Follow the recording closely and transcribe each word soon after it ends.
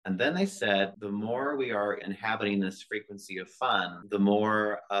And then they said the more we are inhabiting this frequency of fun, the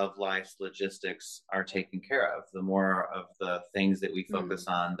more of life's logistics are taken care of, the more of the things that we focus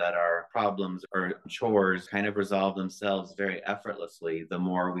Mm. on that are problems or chores kind of resolve themselves very effortlessly, the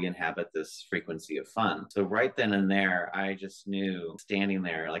more we inhabit this frequency of fun. So right then and there, I just knew standing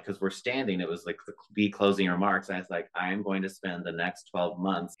there, like, because we're standing, it was like the closing remarks. I was like, I'm going to spend the next 12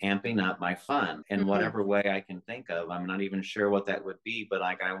 months amping up my fun in Mhm. whatever way I can think of. I'm not even sure what that would be, but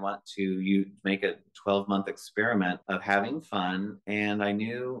like I want to you make a 12-month experiment of having fun. And I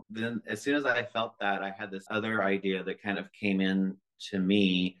knew then as soon as I felt that, I had this other idea that kind of came in to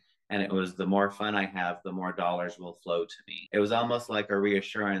me, and it was the more fun I have, the more dollars will flow to me. It was almost like a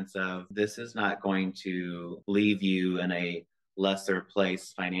reassurance of this is not going to leave you in a lesser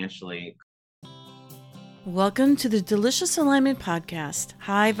place financially. Welcome to the Delicious Alignment Podcast,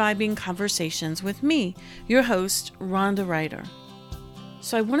 high vibing conversations with me, your host, Rhonda Ryder.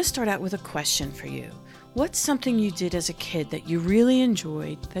 So I want to start out with a question for you. What's something you did as a kid that you really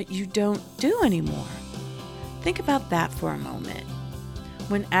enjoyed that you don't do anymore? Think about that for a moment.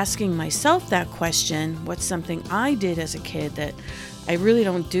 When asking myself that question, what's something I did as a kid that I really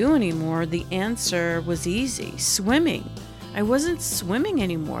don't do anymore, the answer was easy: swimming. I wasn't swimming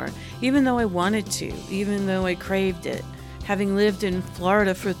anymore, even though I wanted to, even though I craved it. Having lived in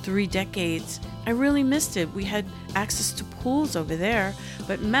Florida for 3 decades, I really missed it. We had access to pools over there,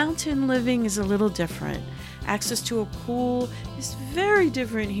 but mountain living is a little different. Access to a pool is very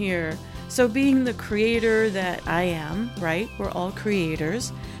different here. So being the creator that I am, right? We're all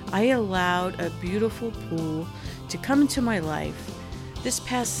creators. I allowed a beautiful pool to come into my life. This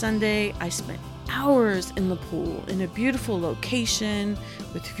past Sunday, I spent hours in the pool in a beautiful location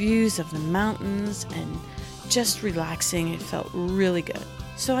with views of the mountains and just relaxing. It felt really good.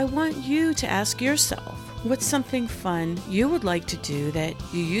 So I want you to ask yourself, what's something fun you would like to do that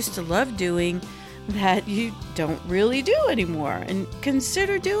you used to love doing that you don't really do anymore? And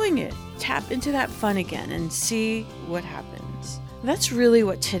consider doing it. Tap into that fun again and see what happens. That's really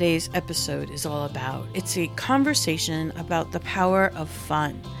what today's episode is all about. It's a conversation about the power of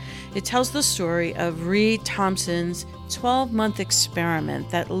fun. It tells the story of Reid Thompson's 12-month experiment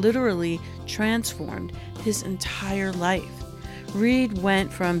that literally transformed his entire life. Reid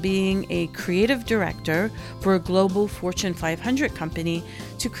went from being a creative director for a global Fortune 500 company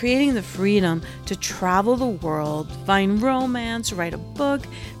to creating the freedom to travel the world, find romance, write a book,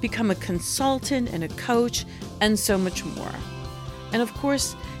 become a consultant and a coach, and so much more. And of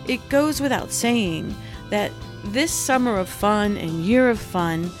course, it goes without saying that this summer of fun and year of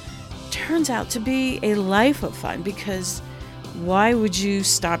fun turns out to be a life of fun, because why would you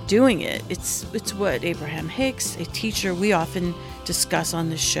stop doing it? It's what Abraham Hicks, a teacher we often discuss on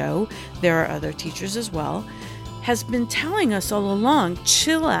this show, there are other teachers as well, has been telling us all along: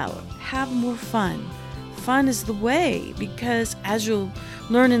 chill out, have more fun. Fun is the way, because as you'll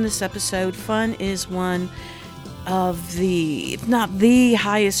learn in this episode, fun is one of the, if not the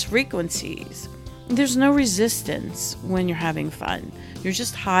highest frequencies. There's no resistance when you're having fun. You're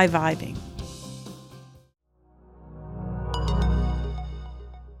just high vibing.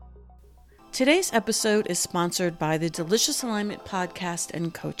 Today's episode is sponsored by the Delicious Alignment Podcast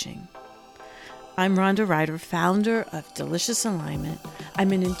and Coaching. I'm Rhonda Ryder, founder of Delicious Alignment.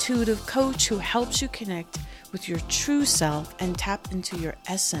 I'm an intuitive coach who helps you connect with your true self and tap into your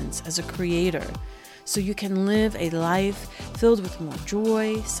essence as a creator, so you can live a life filled with more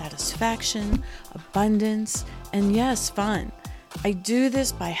joy, satisfaction, abundance, and yes, fun. I do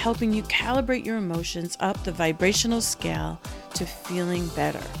this by helping you calibrate your emotions up the vibrational scale to feeling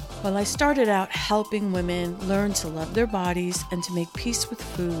better. While I started out helping women learn to love their bodies and to make peace with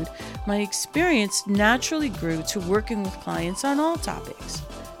food, my experience naturally grew to working with clients on all topics.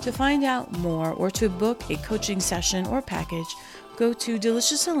 To find out more or to book a coaching session or package, go to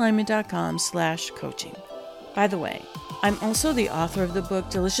deliciousalignment.com/coaching. By the way, I'm also the author of the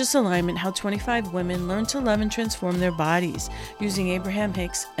book Delicious Alignment: How 25 Women Learn to Love and Transform Their Bodies Using Abraham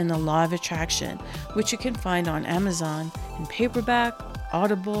Hicks and the Law of Attraction, which you can find on Amazon in paperback,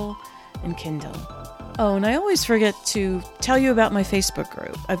 Audible, and Kindle. Oh, and I always forget to tell you about my Facebook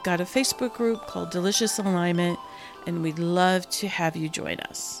group. I've got a Facebook group called Delicious Alignment, and we'd love to have you join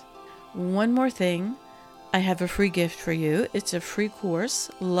us. One more thing. I have a free gift for you. It's a free course,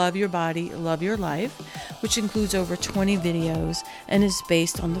 Love Your Body, Love Your Life, which includes over 20 videos and is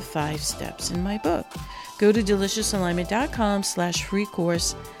based on the 5 steps in my book. Go to deliciousalignment.com/free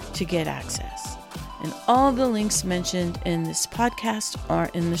course to get access. And all the links mentioned in this podcast are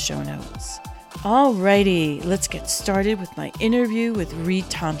in the show notes. Alrighty, let's get started with my interview with Reid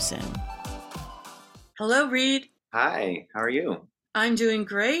Thompson. Hello, Reid. Hi, how are you? I'm doing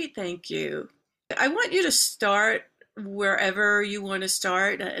great, thank you. I want you to start wherever you want to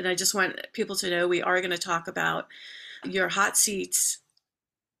start, and I just want people to know we are going to talk about your hot seats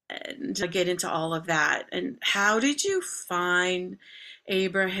and get into all of that. And how did you find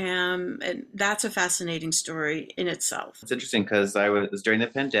Abraham? And that's a fascinating story in itself. It's interesting because I was during the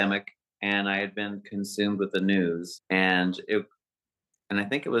pandemic and I had been consumed with the news, and I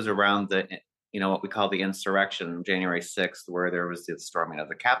think it was around what we call the insurrection, January 6th, where there was the storming of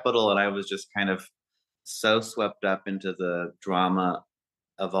the Capitol, and I was just kind of so swept up into the drama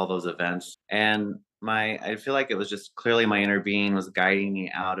of all those events. And I feel like it was just clearly my inner being was guiding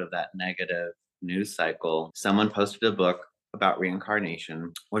me out of that negative news cycle. Someone posted a book about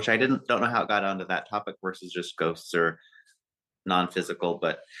reincarnation, which I don't know how it got onto that topic versus just ghosts or non-physical.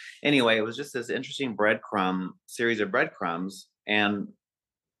 But anyway, it was just this interesting series of breadcrumbs. And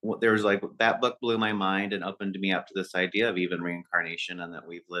there was like that book blew my mind and opened me up to this idea of even reincarnation and that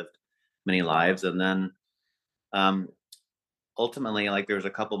we've lived many lives. And then um, ultimately, like there was a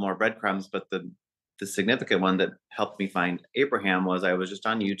couple more breadcrumbs, but the significant one that helped me find Abraham was I was just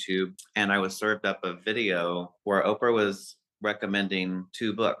on YouTube and I was served up a video where Oprah was recommending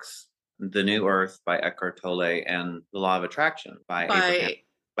two books, The New Earth by Eckhart Tolle and The Law of Attraction by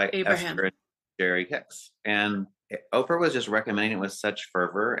Abraham. Esther and Jerry Hicks. And Oprah was just recommending it with such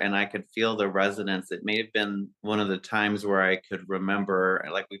fervor, and I could feel the resonance. It may have been one of the times where I could remember,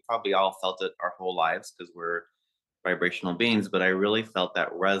 like we probably all felt it our whole lives because we're vibrational beings, but I really felt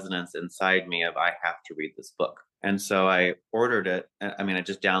that resonance inside me of I have to read this book. And so I ordered it. I mean, I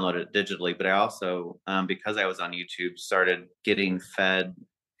just downloaded it digitally, but I also, because I was on YouTube, started getting fed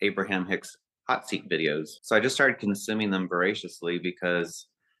Abraham Hicks hot seat videos. So I just started consuming them voraciously because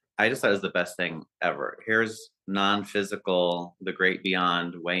I just thought it was the best thing ever. Here's non-physical, the great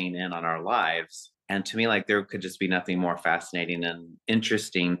beyond weighing in on our lives. And to me, like there could just be nothing more fascinating and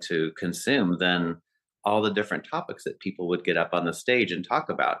interesting to consume than all the different topics that people would get up on the stage and talk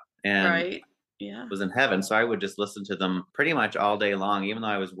about. And right. Yeah. It was in heaven. So I would just listen to them pretty much all day long, even though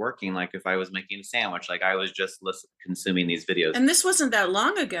I was working. Like if I was making a sandwich, like I was just consuming these videos. And this wasn't that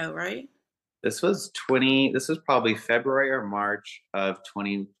long ago, right? This was probably February or March of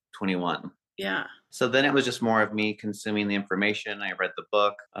 2021. Yeah. So then it was just more of me consuming the information. I read the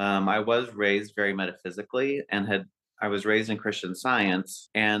book. I was raised very metaphysically I was raised in Christian Science,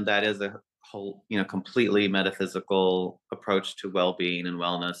 and that is a whole, completely metaphysical approach to well-being and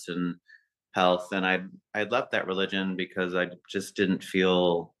wellness and health. And I'd left that religion because I just didn't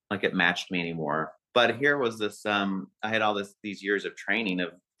feel like it matched me anymore. But here was this, I had these years of training of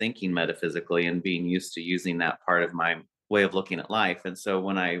thinking metaphysically and being used to using that part of my way of looking at life. And so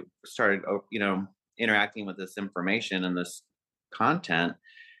when I started, interacting with this information and this content,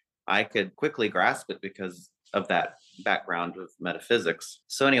 I could quickly grasp it because of that background of metaphysics.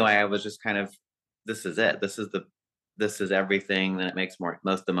 So anyway, I was just kind of, this is it. This is everything. Then it makes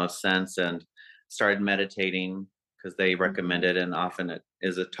the most sense, and started meditating because they recommend it, and often it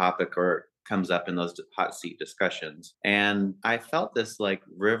is a topic or comes up in those hot seat discussions. And I felt this like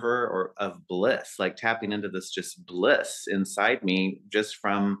river of bliss, like tapping into this just bliss inside me just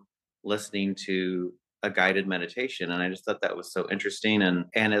from listening to a guided meditation. And I just thought that was so interesting.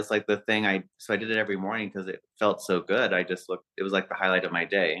 And it's like the thing I did it every morning because it felt so good. It was like the highlight of my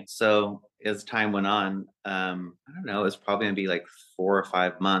day. So as time went on, I don't know, it was probably gonna be like 4 or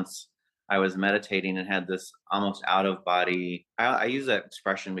 5 months. I was meditating and had this almost out of body. I use that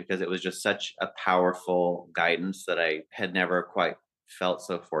expression because it was just such a powerful guidance that I had never quite felt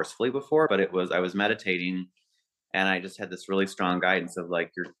so forcefully before. But I was meditating and I just had this really strong guidance of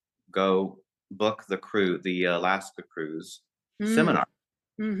like, go book the Alaska cruise seminar.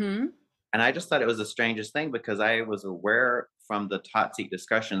 Mm-hmm. And I just thought it was the strangest thing because I was aware from the hot seat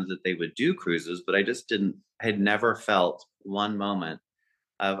discussions that they would do cruises, but I had never felt one moment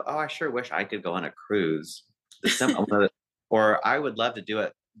of, oh, I sure wish I could go on a cruise. Or I would love to do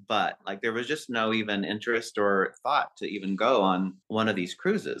it, but like there was just no even interest or thought to even go on one of these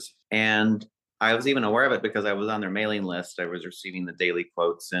cruises. And I was even aware of it because I was on their mailing list. I was receiving the daily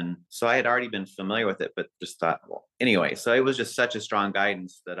quotes. And so I had already been familiar with it, but just thought, well, anyway, so it was just such a strong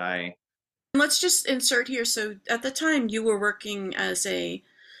guidance that Let's just insert here. So at the time you were working as a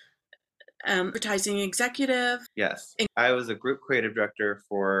advertising executive. Yes. I was a group creative director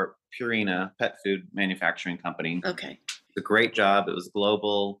for Purina pet food manufacturing company. Okay. A great job. It was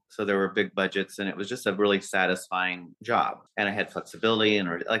global, so there were big budgets, and it was just a really satisfying job. And I had flexibility,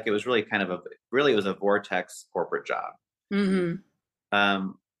 and like it was really it was a vortex corporate job. Mm-hmm.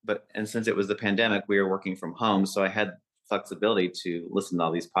 And since it was the pandemic, we were working from home, so I had flexibility to listen to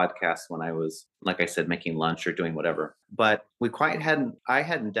all these podcasts when I was, like I said, making lunch or doing whatever. But I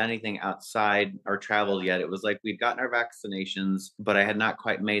hadn't done anything outside or traveled yet. It was like we'd gotten our vaccinations, but I had not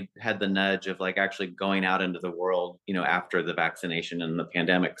quite had the nudge of like actually going out into the world, after the vaccination and the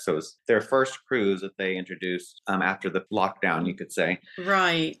pandemic. So it was their first cruise that they introduced after the lockdown, you could say.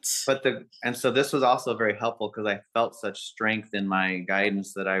 Right. And so this was also very helpful because I felt such strength in my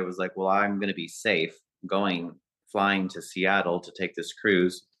guidance that I was like, well, I'm going to be safe flying to Seattle to take this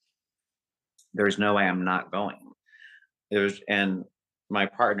cruise. There's no way I'm not going. And my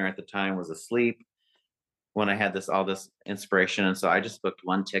partner at the time was asleep when I had all this inspiration. And so I just booked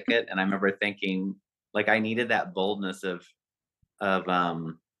one ticket. And I remember thinking like I needed that boldness of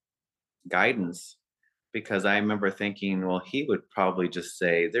guidance, because I remember thinking, well, he would probably just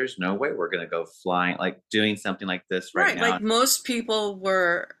say, there's no way we're going to go flying, like doing something like this right now. Like most people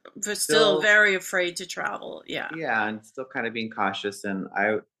were still very afraid to travel. Yeah. Yeah. And still kind of being cautious.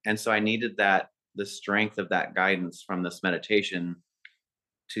 And so I needed the strength of that guidance from this meditation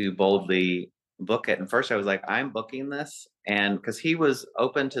to boldly book it. And first I was like, I'm booking this. And because he was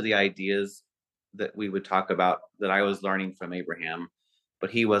open to the ideas that we would talk about that I was learning from Abraham, but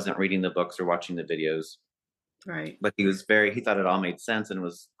he wasn't reading the books or watching the videos. Right. But he thought it all made sense and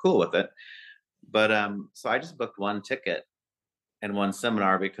was cool with it. But so I just booked one ticket and one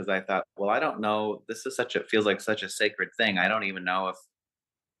seminar because I thought, well, I don't know. This is feels like such a sacred thing. I don't even know if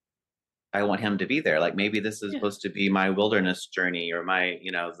I want him to be there. Like maybe this is supposed to be my wilderness journey or my,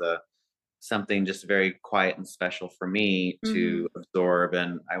 something just very quiet and special for me to absorb.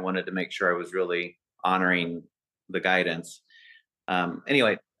 And I wanted to make sure I was really honoring the guidance.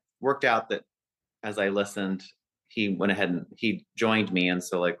 Anyway, worked out that as I listened, he went ahead and he joined me. And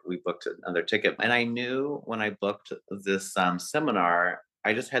so like we booked another ticket. And I knew when I booked this seminar,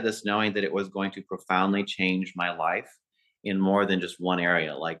 I just had this knowing that it was going to profoundly change my life in more than just one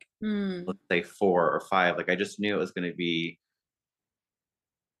area, like let's say 4 or 5. Like I just knew it was going to be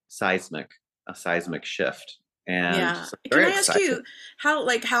a seismic shift. And so can I ask you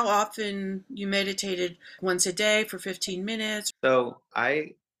how often you meditated? Once a day for 15 minutes? So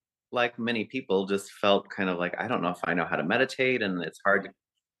I, like many people, just felt kind of like, I don't know if I know how to meditate, and it's hard to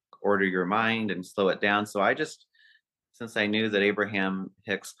order your mind and slow it down. So since I knew that Abraham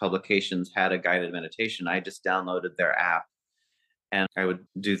Hicks Publications had a guided meditation, I just downloaded their app and I would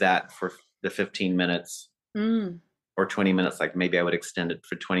do that for the 15 minutes or 20 minutes. Like maybe I would extend it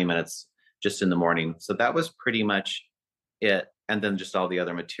for 20 minutes just in the morning. So that was pretty much it. And then just all the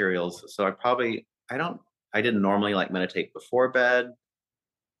other materials. So I didn't normally like meditate before bed,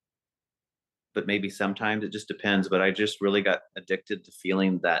 but maybe sometimes it just depends. But I just really got addicted to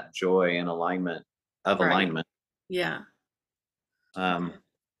feeling that joy and alignment. Yeah. Yeah.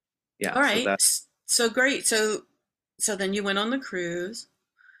 All right. So great. So then you went on the cruise.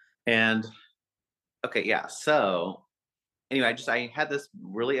 And okay. Yeah. So anyway, I had this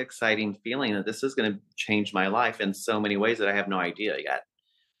really exciting feeling that this is going to change my life in so many ways that I have no idea yet.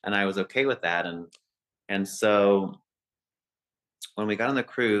 And I was okay with that. And so when we got on the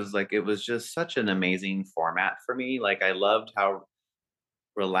cruise, like it was just such an amazing format for me. Like I loved how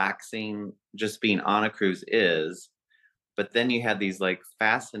relaxing just being on a cruise is. But then you had these like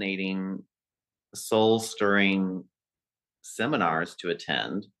fascinating, soul stirring seminars to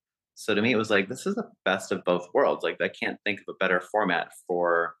attend. So to me, it was like, this is the best of both worlds. Like I can't think of a better format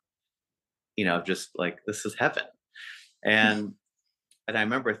for, just like, this is heaven. And I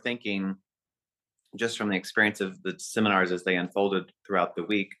remember thinking, just from the experience of the seminars as they unfolded throughout the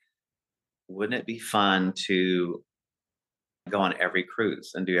week, wouldn't it be fun to go on every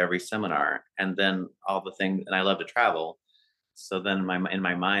cruise and do every seminar and then all the things? And I love to travel. So then in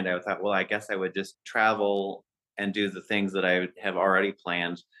my mind, I thought, well, I guess I would just travel and do the things that I have already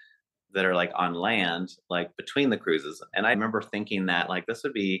planned that are like on land, like between the cruises. And I remember thinking that like, this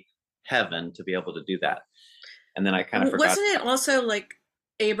would be heaven to be able to do that. And then I kind of forgot. Wasn't it also like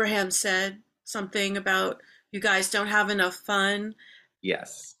Abraham said something about you guys don't have enough fun?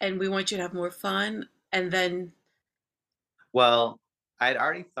 Yes. And we want you to have more fun. And then. Well, I'd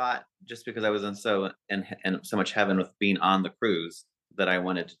already thought, just because I was in so much heaven with being on the cruise, that I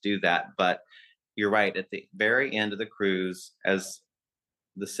wanted to do that. But you're right. At the very end of the cruise, as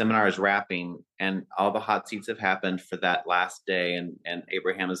the seminar is wrapping and all the hot seats have happened for that last day, and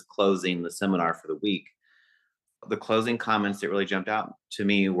Abraham is closing the seminar for the week, the closing comments that really jumped out to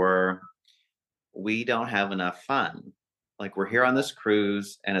me were, we don't have enough fun. Like we're here on this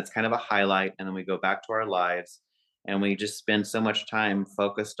cruise and it's kind of a highlight, and then we go back to our lives and we just spend so much time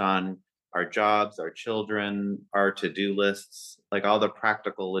focused on our jobs, our children, our to-do lists, like all the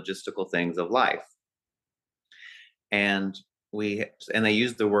practical logistical things of life. And we and they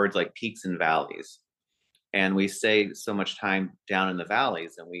use the words like peaks and valleys. And we stay so much time down in the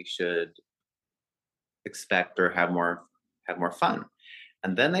valleys, and we should expect or have more fun.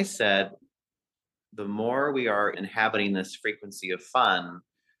 And then they said the more we are inhabiting this frequency of fun,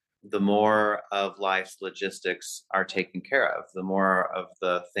 the more of life's logistics are taken care of, the more of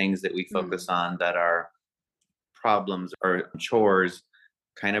the things that we focus Mm. on that are problems or chores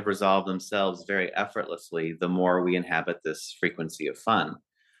kind of resolve themselves very effortlessly, the more we inhabit this frequency of fun.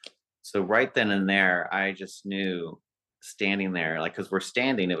 So right then and there, I just knew, standing there, like, because we're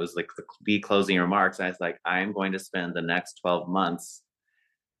standing, it was like the closing remarks. I was like, I am going to spend the next 12 months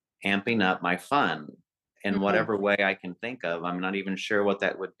amping up my fun in Mm. whatever way I can think of. I'm not even sure what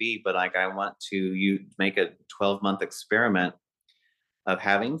that would be, but like I want to make a 12-month experiment of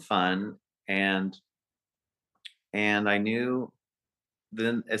having fun. And I knew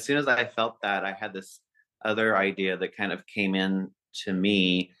then, as soon as I felt that, I had this other idea that kind of came in to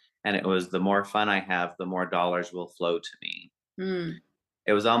me, and it was the more fun I have, the more dollars will flow to me. Mm.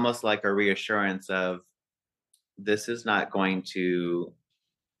 It was almost like a reassurance of, this is not going to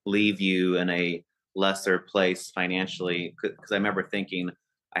leave you in a lesser place financially. Because I remember thinking,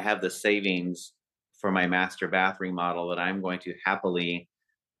 I have the savings for my master bath remodel that I'm going to happily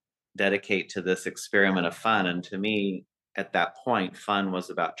dedicate to this experiment of fun. And to me, at that point, fun was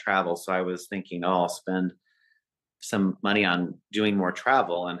about travel. So I was thinking, oh, I'll spend some money on doing more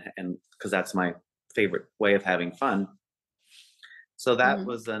travel, and because that's my favorite way of having fun. So that Mm.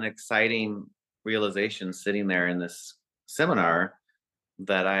 was an exciting realization sitting there in this seminar,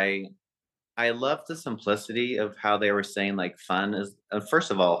 that I love the simplicity of how they were saying, like, fun is, first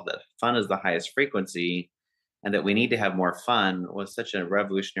of all, that fun is the highest frequency, and that we need to have more fun was such a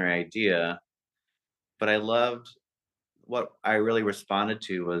revolutionary idea. But I loved, what I really responded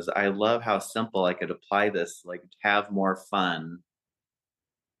to was, I love how simple I could apply this, like, have more fun,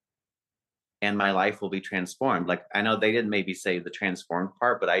 and my life will be transformed. Like, I know they didn't maybe say the transformed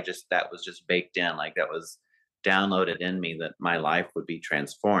part, but that was just baked in, like that was downloaded in me, that my life would be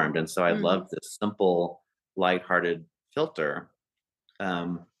transformed. And so I Mm. loved this simple, lighthearted filter.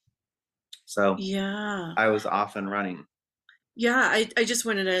 Um, so Yeah. I was off and running. Yeah, I just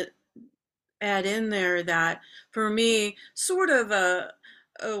wanted to add in there that for me, sort of a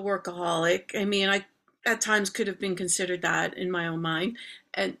workaholic. I mean, I at times could have been considered that in my own mind,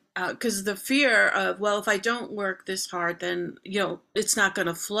 and because the fear of, well, if I don't work this hard, then it's not going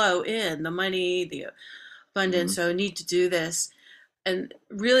to flow in the money, the abundance. Mhm. So I need to do this, and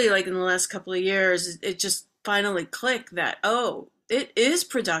really, like in the last couple of years, it just finally clicked that, oh, it is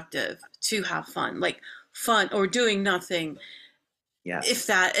productive to have fun, like fun or doing nothing, if Yes.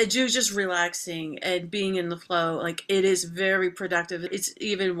 that, and you just relaxing and being in the flow, like it is very productive. It's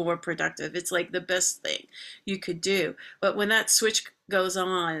even more productive. It's like the best thing you could do. But when that switch goes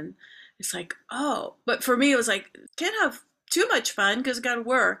on, it's like, oh, but for me it was like, can't have too much fun because I gotta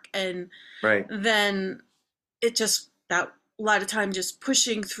work. And Right. then it just, that a lot of time just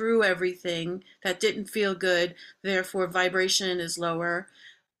pushing through everything that didn't feel good, therefore vibration is lower.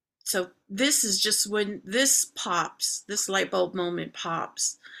 So this is just when this pops, this light bulb moment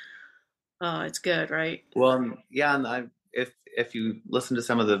pops. Oh, it's good, right? Well, yeah, and if you listen to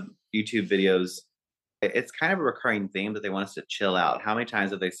some of the YouTube videos, it's kind of a recurring theme that they want us to chill out. How many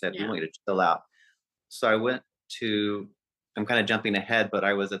times have they said, we Yeah. want you to chill out? So I went to, I'm kind of jumping ahead, but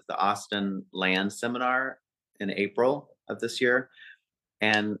I was at the Austin Land Seminar in April of this year.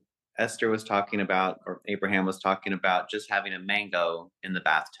 And Esther was talking about, or Abraham was talking about, just having a mango in the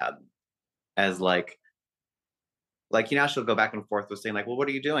bathtub, as she'll go back and forth with saying, like, well, what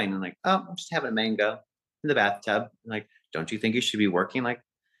are you doing? And like, oh, I'm just having a mango in the bathtub. And like, don't you think you should be working? Like,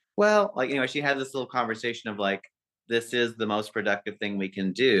 well, like, she had this little conversation of like, this is the most productive thing we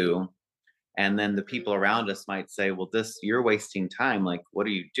can do. And then the people around us might say, well, you're wasting time. Like, what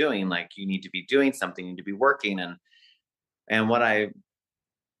are you doing? Like, you need to be doing something, you need to be working. And what I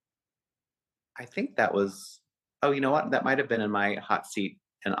think that was, oh, you know what? That might have been in my hot seat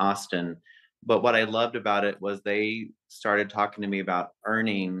in Austin. But what I loved about it was they started talking to me about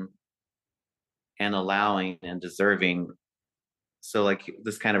earning and allowing and deserving. So, like,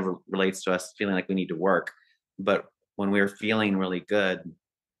 this kind of relates to us feeling like we need to work. But when we're feeling really good,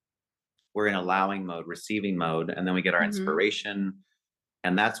 we're in allowing mode, receiving mode, and then we get our Mm-hmm. inspiration.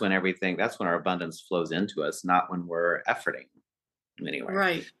 And that's when our abundance flows into us, not when we're efforting anywhere.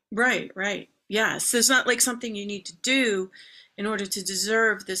 Right, right, right. Yes, it's not like something you need to do in order to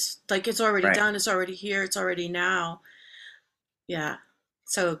deserve this. Like it's already Right. done, it's already here, it's already now. Yeah.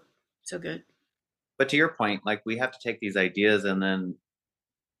 So, so good. But to your point, like, we have to take these ideas and then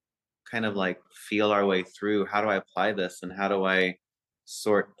kind of like feel our way through, how do I apply this and how do I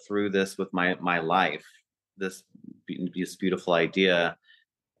sort through this with my life, this this beautiful idea,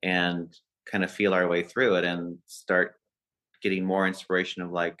 and kind of feel our way through it and start getting more inspiration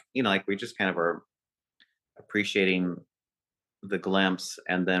of like, like we just kind of are appreciating the glimpse,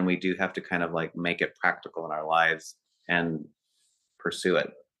 and then we do have to kind of like make it practical in our lives and pursue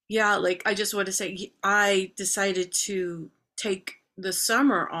it. Yeah, like I just want to say, I decided to take the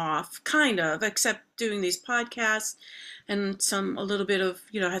summer off, kind of, except doing these podcasts and a little bit of,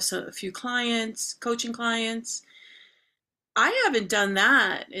 I have a few clients, coaching clients. I haven't done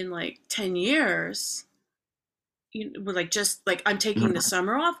that in like 10 years. We're like, just like, I'm taking the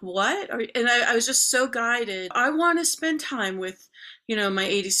summer off. What? And I was just so guided. I want to spend time with, my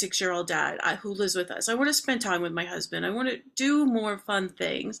 86-year-old dad who lives with us. I want to spend time with my husband. I want to do more fun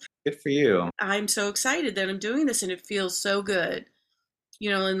things. Good for you. I'm so excited that I'm doing this and it feels so good,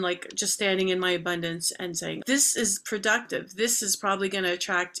 and like just standing in my abundance and saying, this is productive. This is probably going to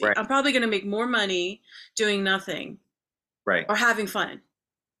attract, Right. I'm probably going to make more money doing nothing. Right. Or having fun.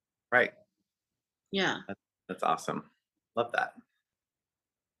 Right. Yeah. That's awesome. Love that.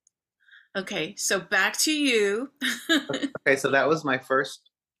 Okay, so back to you. Okay, so that was my first.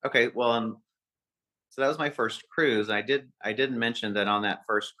 Okay, well, so that was my first cruise. I didn't mention that on that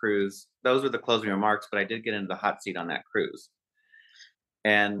first cruise. Those were the closing remarks, but I did get into the hot seat on that cruise,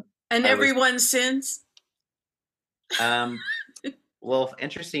 and everyone since. Well,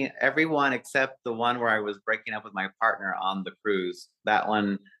 interesting. Everyone except the one where I was breaking up with my partner on the cruise. That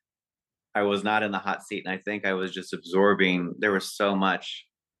one, I was not in the hot seat, and I think I was just absorbing. There was so much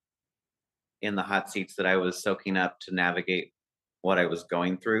in the hot seats that I was soaking up to navigate what I was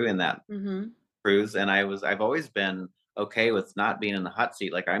going through in that cruise. And I've always been okay with not being in the hot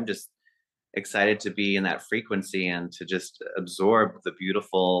seat. Like, I'm just excited to be in that frequency and to just absorb the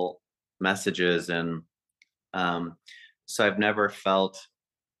beautiful messages. And so I've never felt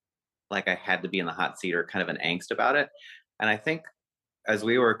like I had to be in the hot seat or kind of an angst about it. And I think as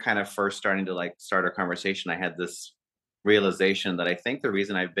we were kind of first starting to like start our conversation, I had this realization that I think the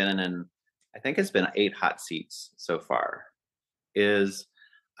reason I've been in, I think it's been 8 hot seats so far, is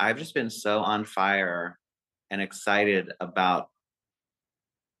I've just been so on fire and excited about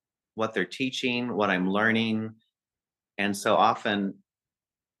what they're teaching, what I'm learning. And so often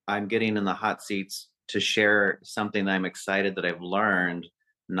I'm getting in the hot seats to share something that I'm excited that I've learned,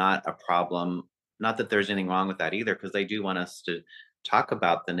 not a problem. Not that there's anything wrong with that either, because they do want us to talk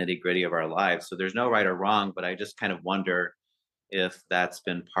about the nitty gritty of our lives. So there's no right or wrong, but I just kind of wonder if that's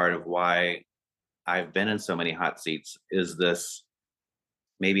been part of why I've been in so many hot seats. Is this,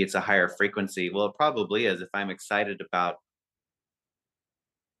 maybe it's a higher frequency? Well, it probably is. If I'm excited about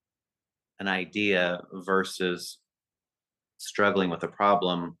an idea versus struggling with a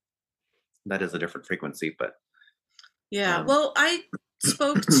problem, that is a different frequency. But yeah, well, I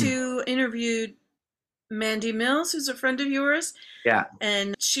interviewed Mandy Mills, who's a friend of yours. Yeah.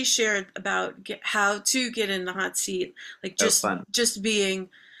 And she shared about how to get in the hot seat, like just being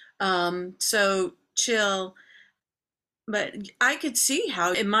so chill. But I could see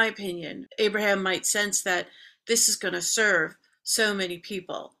how, in my opinion, Abraham might sense that this is going to serve so many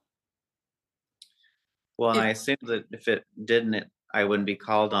people. Well, I assume that if it didn't, I wouldn't be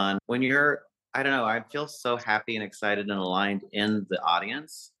called on. When you're, I don't know, I feel so happy and excited and aligned in the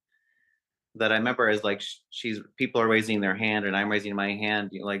audience that I remember as like people are raising their hand and I'm raising my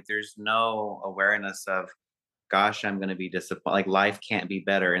hand. Like, there's no awareness of, gosh, I'm going to be disappointed. Like, life can't be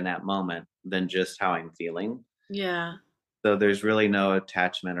better in that moment than just how I'm feeling. Yeah. So there's really no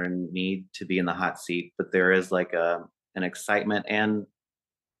attachment or need to be in the hot seat, but there is like an excitement. And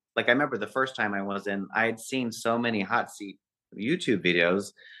like, I remember the first time I was in, I had seen so many hot seat YouTube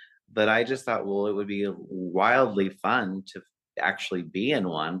videos that I just thought, well, it would be wildly fun to actually be in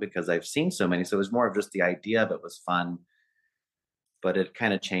one because I've seen so many. So it was more of just the idea of it was fun, but it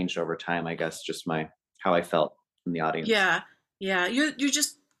kind of changed over time, I guess, just how I felt in the audience. Yeah. Yeah. You're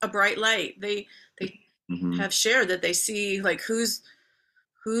just a bright light. They have shared that they see like who's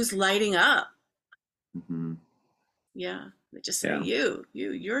lighting up. Yeah. They just say,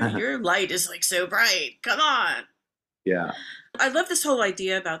 your light is like so bright. Come on. Yeah. I love this whole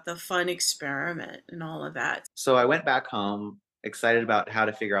idea about the fun experiment and all of that. So I went back home excited about how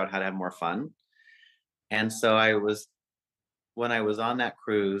to figure out how to have more fun. And so when I was on that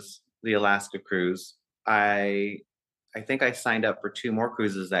cruise, the Alaska cruise, I think I signed up for 2 more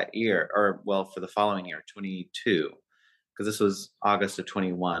cruises that year, or well, for the following year, 22, because this was August of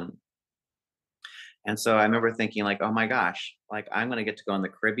 21. And so I remember thinking like, oh my gosh, like I'm going to get to go on the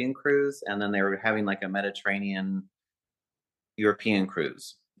Caribbean cruise. And then they were having like a Mediterranean European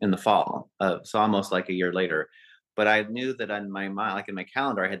cruise. in the fall, so almost like a year later. But I knew that in my mind, like in my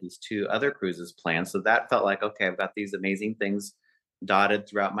calendar, I had these two other cruises planned. So that felt like, okay, I've got these amazing things dotted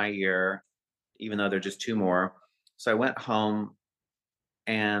throughout my year, even though they're just two more. So I went home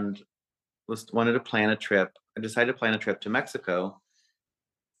and wanted to plan a trip. I decided to plan a trip to Mexico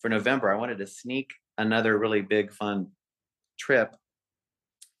for November. I wanted to sneak another really big, fun trip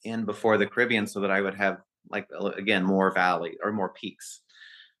in before the Caribbean so that I would have, like, again, more valley or more peaks.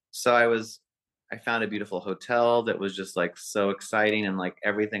 So I found a beautiful hotel that was just like so exciting and like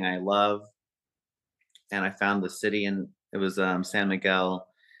everything I love. And I found the city, and it was San Miguel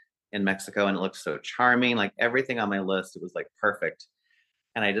in Mexico, and it looked so charming. Like everything on my list, it was like perfect.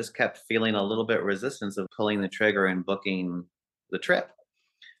 And I just kept feeling a little bit resistance of pulling the trigger and booking the trip.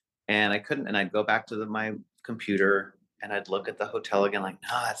 And I couldn't. And I'd go back to my computer and I'd look at the hotel again, like,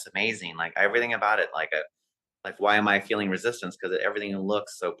 no, that's amazing. Like everything about it, like why am I feeling resistance? Because everything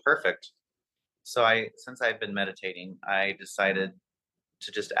looks so perfect. So since I've been meditating, I decided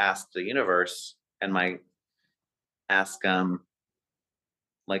to just ask the universe and ask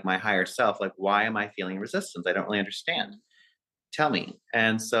like my higher self, like, why am I feeling resistance? I don't really understand. Tell me.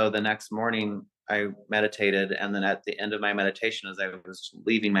 And so the next morning I meditated, and then at the end of my meditation, as I was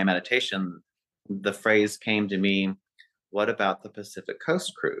leaving my meditation, the phrase came to me, what about the Pacific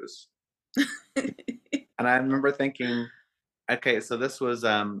Coast cruise? And I remember thinking, okay, so this was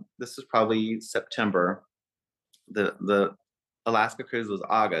probably September. The Alaska cruise was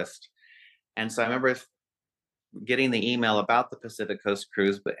August. And so I remember getting the email about the Pacific Coast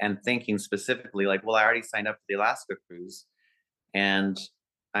cruise, and thinking specifically like, well, I already signed up for the Alaska cruise and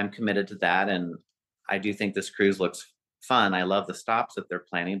I'm committed to that. And I do think this cruise looks fun. I love the stops that they're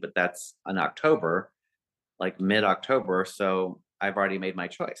planning, but that's in October, like mid-October. So I've already made my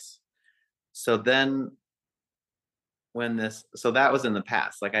choice. So then so that was in the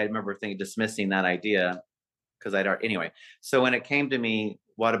past. Like I remember dismissing that idea because anyway. So when it came to me,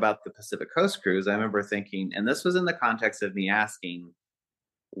 what about the Pacific Coast cruise? I remember thinking, and this was in the context of me asking,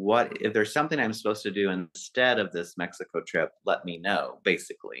 what if there's something I'm supposed to do instead of this Mexico trip? Let me know,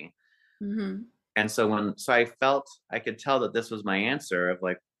 basically. Mm-hmm. And so I felt I could tell that this was my answer of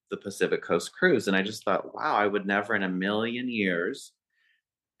like the Pacific Coast cruise. And I just thought, wow, I would never in a million years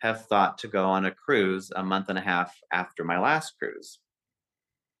have thought to go on a cruise a month and a half after my last cruise.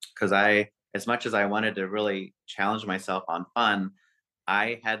 Because as much as I wanted to really challenge myself on fun,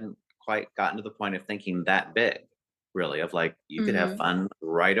 I hadn't quite gotten to the point of thinking that big, really, of like, you could have Mm-hmm. fun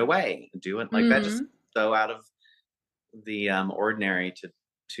right away. Do it like that, just Mm-hmm. so out of the ordinary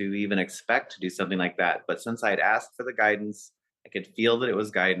to even expect to do something like that. But since I'd asked for the guidance, I could feel that it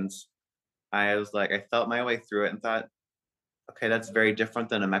was guidance. I was like, I felt my way through it and thought, okay, that's very different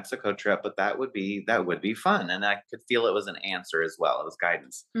than a Mexico trip, but that would be fun. And I could feel it was an answer as well. It was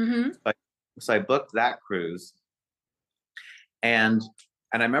guidance. Mm-hmm. So I booked that cruise, and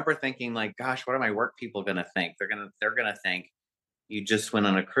I remember thinking like, gosh, what are my work people gonna think? They're gonna think you just went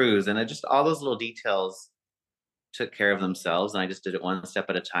on a cruise, and it just all those little details took care of themselves, and I just did it one step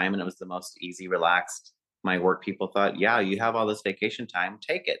at a time, and it was the most easy, relaxed. My work people thought, yeah, you have all this vacation time,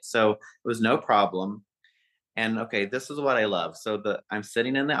 take it. So it was no problem. And okay, this is what I love. So I'm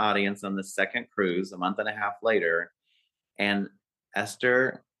sitting in the audience on the second cruise a month and a half later, and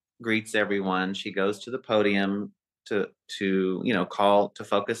Esther greets everyone. She goes to the podium to call to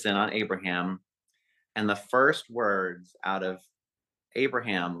focus in on Abraham. And the first words out of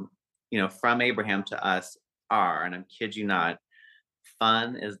Abraham, from Abraham to us are, and I kid you not,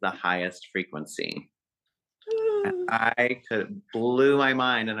 fun is the highest frequency. And I could blew my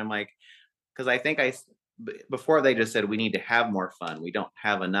mind. And I'm like, because I think before they just said we need to have more fun. We don't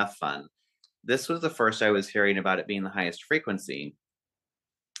have enough fun. This was the first I was hearing about it being the highest frequency.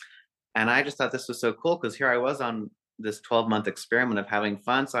 And I just thought this was so cool because here I was on this 12-month experiment of having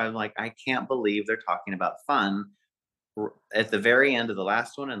fun. So I'm like, I can't believe they're talking about fun at the very end of the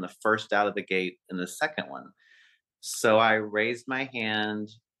last one and the first out of the gate in the second one. So I raised my hand,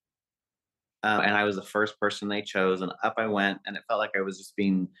 and I was the first person they chose, and up I went, and it felt like I was just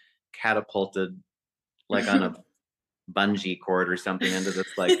being catapulted like on a bungee cord or something into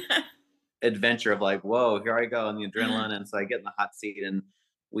this like adventure of like, whoa, here I go, and the adrenaline. And so I get in the hot seat, and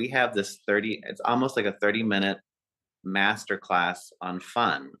we have this it's almost like a 30-minute master class on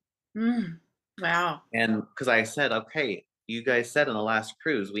fun. Wow. And because I said, okay, you guys said in the last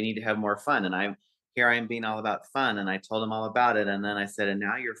cruise we need to have more fun, and I'm being all about fun, and I told them all about it. And then I said, and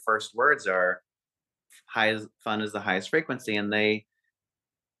now your first words are fun is the highest frequency. And I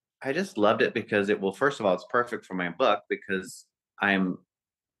just loved it because first of all, it's perfect for my book because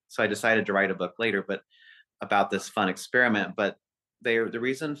so I decided to write a book later, but about this fun experiment. But the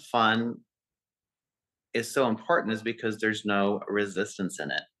reason fun is so important is because there's no resistance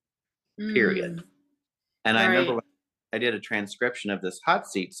in it, period. Mm, And I remember right. when I did a transcription of this hot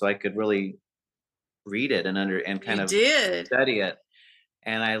seat so I could really read it and kind You of did. study it.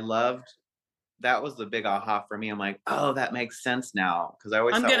 And I loved that was the big aha for me. I'm like, oh, that makes sense now. Because I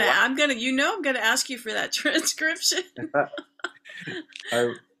always thought, well, I'm gonna ask you for that transcription.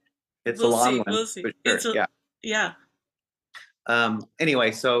 I, it's a We'll long see. one, We'll see. but sure, yeah. Yeah.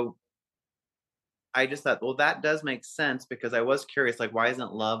 Anyway, so I just thought, well, that does make sense because I was curious, like, why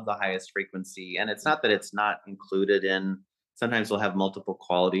isn't love the highest frequency? And it's not that it's not included in, sometimes we'll have multiple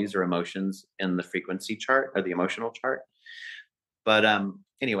qualities or emotions in the frequency chart or the emotional chart. But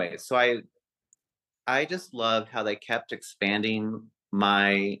anyway, so I just loved how they kept expanding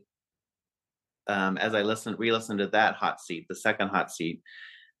my as I re-listened to that hot seat, the second hot seat.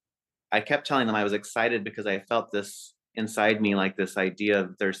 I kept telling them I was excited because I felt this inside me, like this idea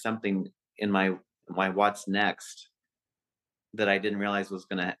of there's something in my what's next that I didn't realize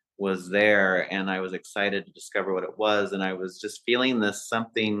was there, and I was excited to discover what it was, and I was just feeling this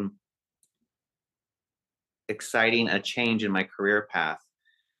something exciting, a change in my career path,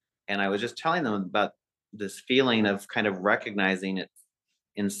 and I was just telling them about this feeling of kind of recognizing it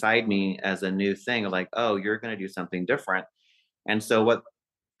inside me as a new thing of like, oh, you're going to do something different. And so what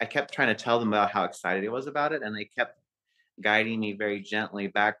I kept trying to tell them about how excited I was about it, and they kept guiding me very gently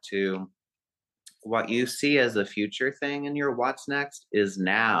back to what you see as a future thing in your what's next is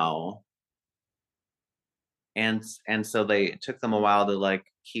now. And so they it took them a while to like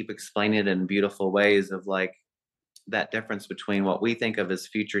keep explaining it in beautiful ways of like that difference between what we think of as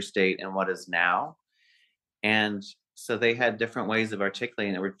future state and what is now. And so they had different ways of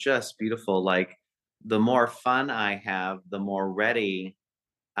articulating it were just beautiful. Like the more fun I have, the more ready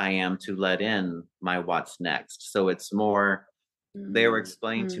I am to let in my what's next. So it's more, they were Mm,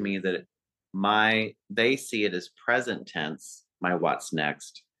 explaining to mm, me that they see it as present tense, my what's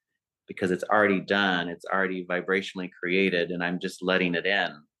next, because it's already done, it's already vibrationally created, and I'm just letting it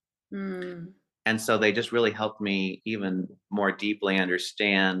in. mm, And so they just really helped me even more deeply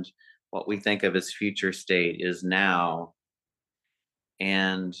understand what we think of as future state is now,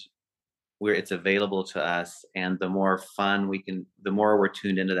 and where it's available to us. And the more fun the more we're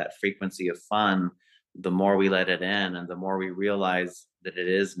tuned into that frequency of fun, the more we let it in and the more we realize that it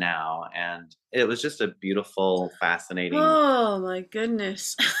is now. And it was just a beautiful, fascinating. oh my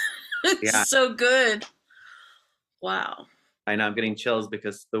goodness. It's Yeah, so good. Wow. I know I'm getting chills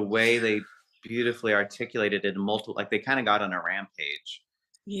because the way they beautifully articulated it in multiple, like they kind of got on a rampage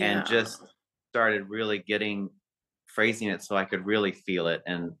and Yeah. just started really phrasing it so I could really feel it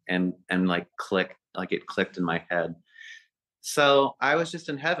and like click, like it clicked in my head. So I was just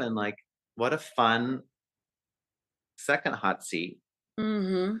in heaven, like, what a fun second hot seat.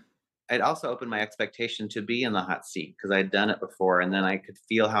 Mm-hmm. It also opened my expectation to be in the hot seat because I'd done it before, and then I could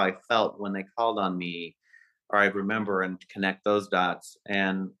feel how I felt when they called on me, or I'd remember and connect those dots.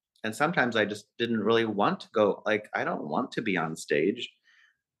 And sometimes I just didn't really want to go. Like I don't want to be on stage.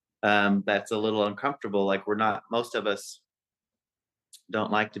 That's a little uncomfortable. Like we're not. Most of us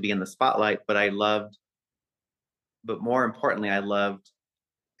don't like to be in the spotlight, but but more importantly, I loved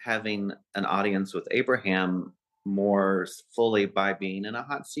having an audience with Abraham more fully by being in a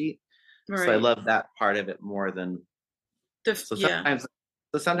hot seat. So I Right. love that part of it more than so Yeah. sometimes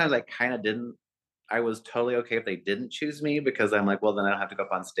so sometimes I kind of didn't I was totally okay if they didn't choose me because I'm like, well, then I don't have to go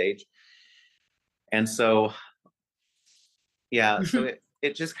up on stage. And so yeah, so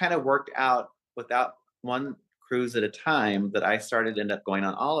it just kind of worked out without one cruise at a time that I started to end up going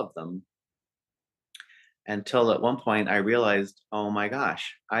on all of them until at one point I realized, oh my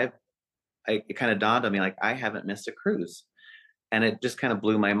gosh, it kind of dawned on me like I haven't missed a cruise. And it just kind of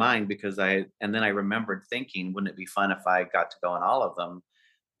blew my mind because and then I remembered thinking, wouldn't it be fun if I got to go on all of them?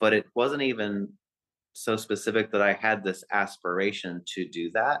 But it wasn't even so specific that I had this aspiration to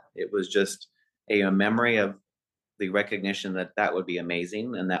do that. It was just a memory of the recognition that that would be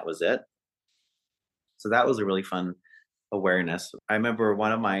amazing. And that was it. So that was a really fun awareness. I remember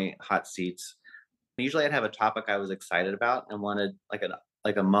one of my hot seats, usually I'd have a topic I was excited about and wanted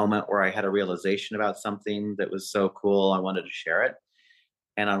like a moment where I had a realization about something that was so cool I wanted to share it.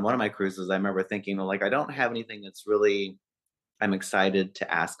 And on one of my cruises, I remember thinking, well, like I don't have anything that's really I'm excited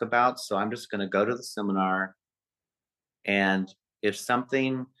to ask about, so I'm just going to go to the seminar, and if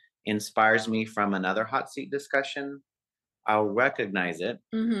something inspires me from another hot seat discussion, I'll recognize it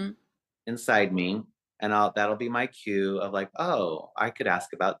Mm-hmm. inside me, and that'll be my cue of like, oh, I could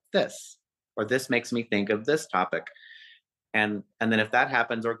ask about this, or this makes me think of this topic. And then if that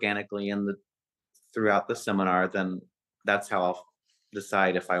happens organically in the throughout the seminar, then that's how I'll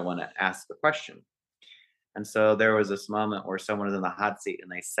decide if I want to ask the question. And so there was this moment where someone was in the hot seat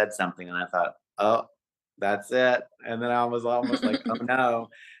and they said something, and I thought, oh, that's it. And then I was almost like, oh no.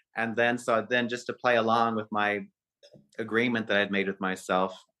 And then, so then just to play along with my agreement that I'd made with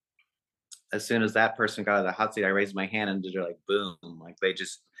myself, as soon as that person got out of the hot seat, I raised my hand and they're like, boom, like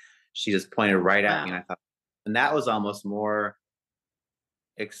she just pointed right at me. And I Wow. thought, and that was almost more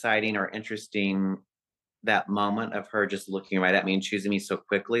exciting or interesting, that moment of her just looking right at me and choosing me so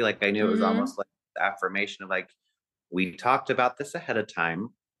quickly. Like I knew it was Hmm. almost like the affirmation of like, we talked about this ahead of time.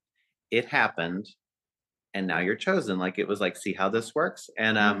 It happened, and now you're chosen. Like it was like, see how this works.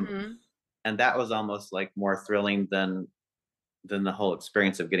 Hmm. And that was almost like more thrilling than the whole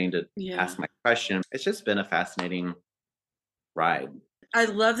experience of getting to Yeah. ask my question. It's just been a fascinating ride. I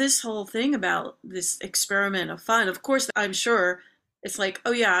love this whole thing about this experiment of fun. Of course, I'm sure it's like,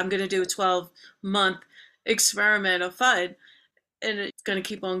 oh yeah, I'm going to do a 12-month experiment of fun, and it's going to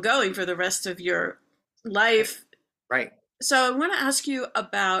keep on going for the rest of your life. Right. So I want to ask you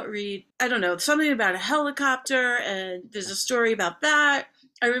about, Reid, I don't know, something about a helicopter, and there's a story about that.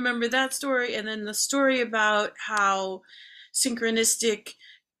 I remember that story, and then the story about how synchronistic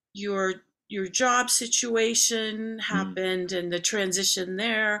your your job situation Mm. happened and the transition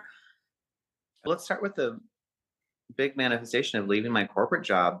there. Let's start with the big manifestation of leaving my corporate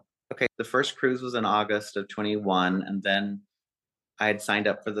job. Okay, the first cruise was in August of 21, and then I had signed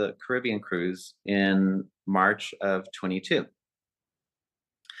up for the Caribbean cruise in March of 22.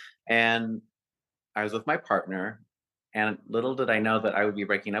 And I was with my partner, and little did I know that I would be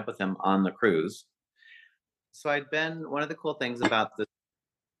breaking up with him on the cruise. So I'd been one of the cool things about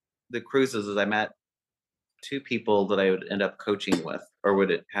the cruises is I met two people that I would end up coaching with, or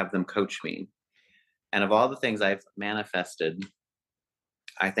would have them coach me. And of all the things I've manifested,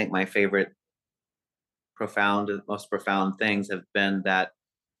 I think my favorite most profound things have been that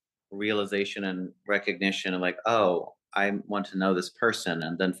realization and recognition of like, oh, I want to know this person,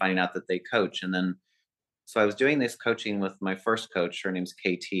 and then finding out that they coach. And then, so I was doing this coaching with my first coach, her name's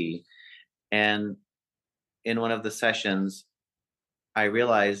KT. And in one of the sessions, I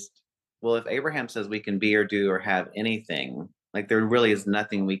realized, well, if Abraham says we can be or do or have anything, like there really is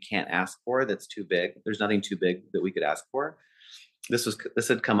nothing we can't ask for that's too big. There's nothing too big that we could ask for. This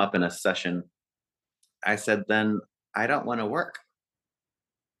had come up in a session. I said, then I don't want to work.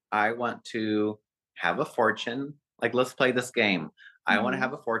 I want to have a fortune. Like, let's play this game. I want to Mm-hmm.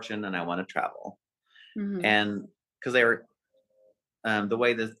 have a fortune and I want to travel. Mm-hmm. And because they were the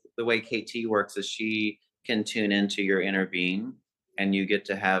way KT works is she can tune into your inner being, and you get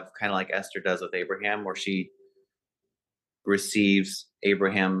to have kind of like Esther does with Abraham, where she receives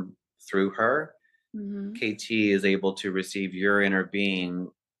Abraham through her. Mm-hmm. KT is able to receive your inner being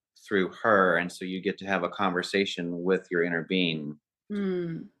through her, and so you get to have a conversation with your inner being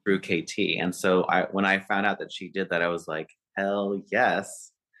Mm-hmm. through KT. And so when I found out that she did that, I was like, hell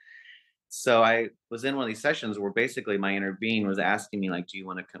yes. So I was in one of these sessions where basically my inner being was asking me, like, do you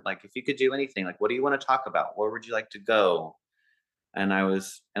want to, like, if you could do anything, like, what do you want to talk about? Where would you like to go? And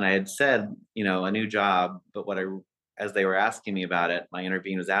I had said, a new job, but as they were asking me about it, my inner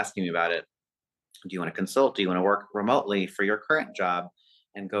being was asking me about it. Do you want to consult? Do you want to work remotely for your current job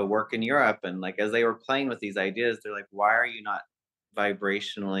and go work in Europe? And like, as they were playing with these ideas, they're like, why are you not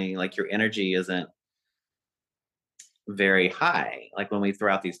vibrationally, like your energy isn't very high? Like when we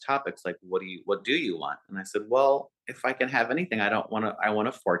throw out these topics, like, what do you want? And I said, well, if I can have anything, I want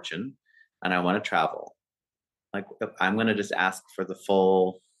a fortune and I want to travel. Like I'm going to just ask for the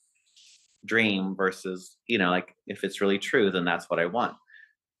full dream versus, like if it's really true, then that's what I want.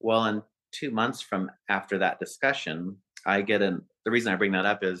 Well, in 2 months from after that discussion, the reason I bring that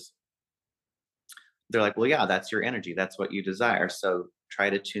up is they're like, well, yeah, that's your energy. That's what you desire. So try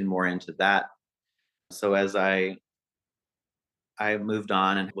to tune more into that. So as I moved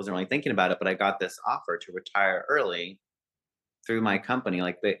on and wasn't really thinking about it, but I got this offer to retire early through my company.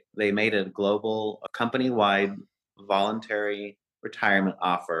 Like they made a company wide voluntary retirement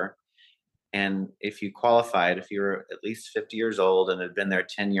offer. And if you qualified, if you were at least 50 years old and had been there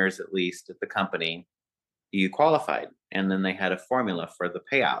 10 years at least at the company, you qualified. And then they had a formula for the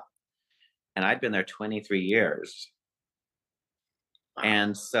payout. And I'd been there 23 years. Wow.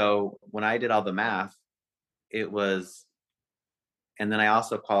 And so when I did all the math, it was, and then I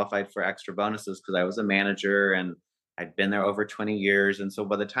also qualified for extra bonuses because I was a manager and I'd been there over 20 years. And so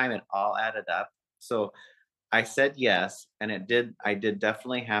by the time it all added up, so I said yes. And I did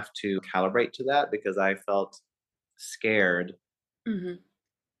definitely have to calibrate to that because I felt scared Mm-hmm.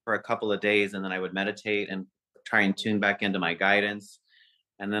 for a couple of days. And then I would meditate and try and tune back into my guidance.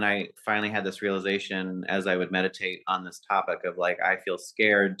 And then I finally had this realization as I would meditate on this topic of like, I feel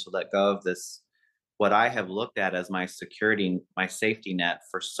scared to let go of this, what I have looked at as my security, my safety net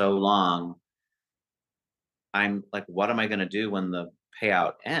for so long. I'm like, what am I going to do when the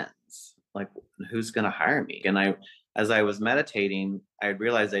payout ends? Like, who's going to hire me? And as I was meditating, I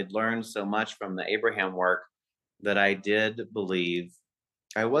realized I'd learned so much from the Abraham work that I did believe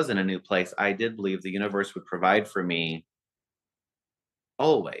I was in a new place. I did believe the universe would provide for me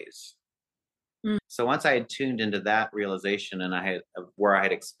always. Mm. So once I had tuned into that realization and I had where I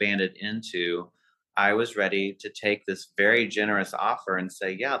had expanded into, I was ready to take this very generous offer and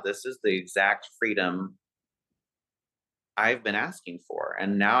say, yeah, this is the exact freedom I've been asking for.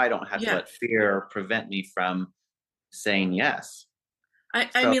 And now I don't have to Yeah. let fear prevent me from saying yes. I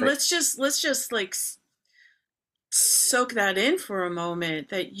So mean, let's just like soak that in for a moment,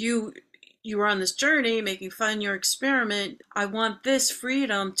 that you were on this journey making fun your experiment. I want this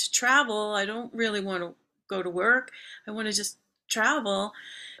freedom to travel. I don't really want to go to work. I want to just travel,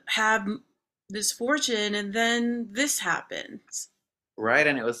 have this fortune, and then this happens. right.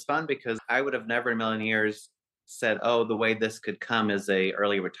 And it was fun because I would have never in a million years said, oh, the way this could come is a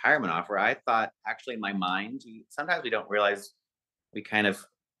early retirement offer. I thought actually in my mind, sometimes we don't realize we kind of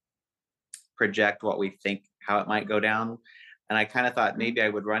project what we think how it might go down. And I kind of thought Mhm. maybe I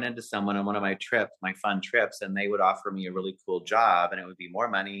would run into someone on one of my trips, my fun trips, and they would offer me a really cool job and it would be more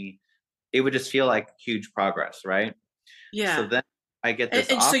money. It would just feel like huge progress, right? So Yeah. then I get And, this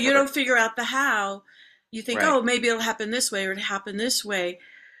and so you offer, don't figure out the how. You think, right? oh, maybe it'll happen this way or it'll happen this way.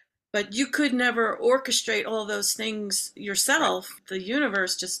 But you could never orchestrate all those things Right. yourself. The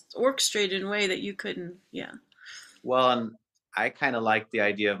universe just orchestrated in a way that you couldn't. Yeah. Well, and I kind of like the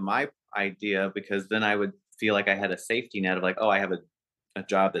idea of my idea because then I would feel like I had a safety net of like, oh, I have a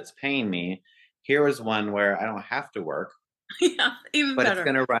job that's paying me. Here is one where I don't have to work, Yeah, even but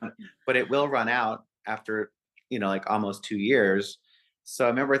better. but it will run out after, like almost 2 years. So I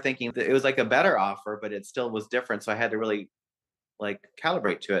remember thinking that it was like a better offer, but it still was different. So I had to really like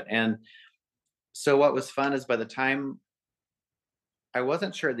calibrate to it. And so what was fun is by the time I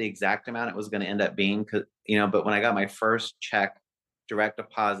wasn't sure the exact amount it was going to end up being, but when I got my first check, direct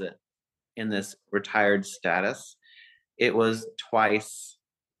deposit in this retired status, it was twice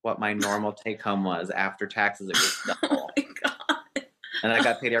what my normal take home was after taxes. It was Oh double. my God. And I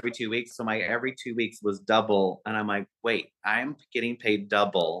got paid every 2 weeks. So my every 2 weeks was double. And I'm like, wait, I'm getting paid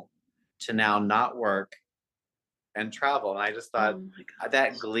double to now not work and travel. And I just thought Oh my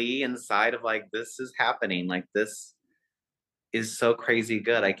that gosh. glee inside of like, this is happening. Like, this is so crazy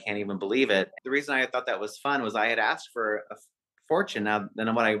good. I can't even believe it. The reason I thought that was fun was I had asked for a fortune. Now,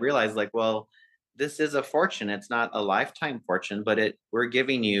 then what I realized, like, well, this is a fortune. It's not a lifetime fortune, but we're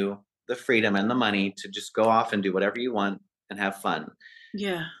giving you the freedom and the money to just go off and do whatever you want and have fun.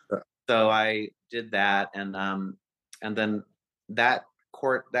 Yeah. So I did that, and then that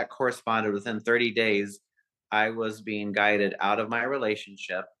corresponded within 30 days. I was being guided out of my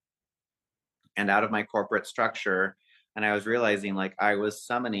relationship and out of my corporate structure, and I was realizing like I was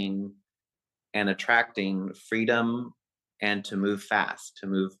summoning and attracting freedom and to move fast, to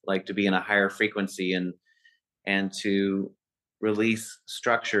move like to be in a higher frequency and to release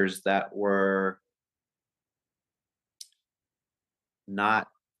structures that were not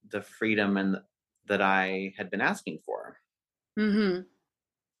the freedom and that I had been asking for. Mm-hmm.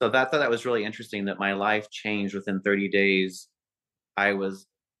 So that was really interesting that my life changed within 30 days. I was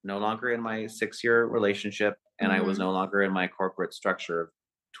no longer in my 6-year relationship and I was Mm-hmm. no longer in my corporate structure of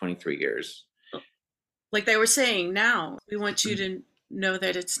 23 years. Like they were saying, now we want you to know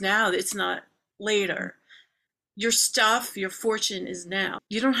that it's now, it's not later. Your stuff, your fortune is now.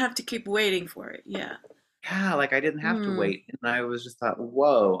 You don't have to keep waiting for it. Yeah. Yeah, like I didn't have to Mm. wait. And I was just thought,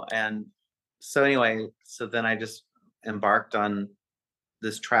 whoa. And so anyway, so then I just embarked on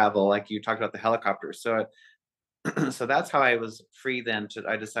this travel, like you talked about the helicopter. So so that's how I was free then to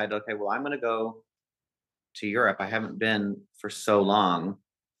I decided, okay, well, I'm gonna go to Europe. I haven't been for so long.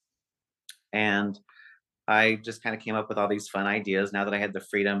 And I just kind of came up with all these fun ideas now that I had the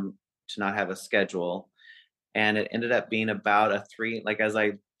freedom to not have a schedule. And it ended up being about like as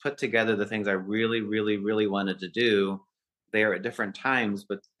I put together the things I really, really, really wanted to do, they are at different times,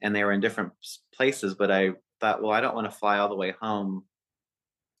 and they were in different places. But I thought, well, I don't want to fly all the way home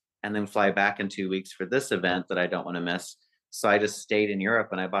and then fly back in 2 weeks for this event that I don't want to miss. So I just stayed in Europe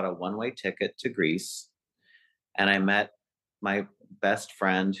and I bought a one-way ticket to Greece and I met my best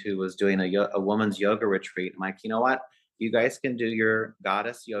friend who was doing a woman's yoga retreat. I'm like, you know what? You guys can do your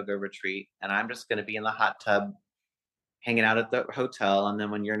goddess yoga retreat, and I'm just going to be in the hot tub, hanging out at the hotel. And then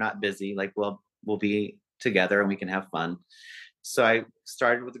when you're not busy, like, we'll be together and we can have fun. So I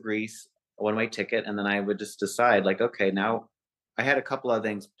started with Greece, a one-way ticket, and then I would just decide, like, okay, now I had a couple of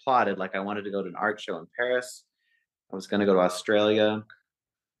things plotted. Like I wanted to go to an art show in Paris. I was going to go to Australia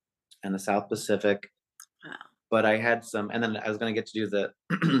and the South Pacific, Wow. but I had some, and then I was going to get to do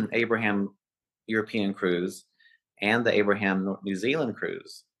the Abraham European cruise and the Abraham New Zealand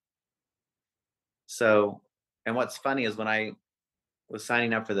cruise. So, and what's funny is when I was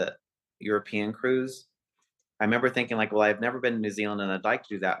signing up for the European cruise, I remember thinking like, well, I've never been to New Zealand and I'd like to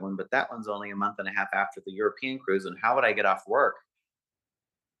do that one, but that one's only a month and a half after the European cruise. And how would I get off work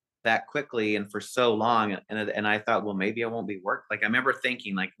that quickly and for so long? And I thought, well, maybe I won't be work. Like I remember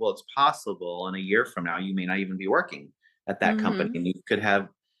thinking like, well, it's possible in a year from now, you may not even be working at that company Mm-hmm. and you could have,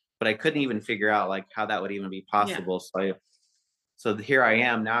 but I couldn't even figure out like how that would even be Yeah. possible. So here I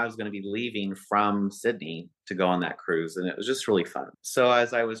am now. I was going to be leaving from Sydney to go on that cruise, and it was just really fun. So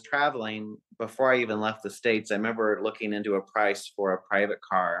as I was traveling, before I even left the States, I remember looking into a price for a private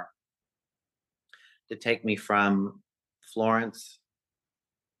car to take me from Florence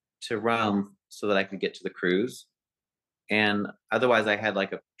to Rome so that I could get to the cruise. And otherwise, I had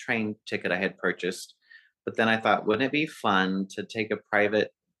like a train ticket I had purchased. But then I thought, wouldn't it be fun to take a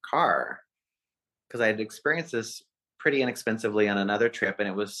private car? Because I had experienced this pretty inexpensively on another trip, and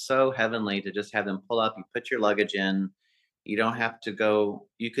it was so heavenly to just have them pull up. You put your luggage in. You don't have to go.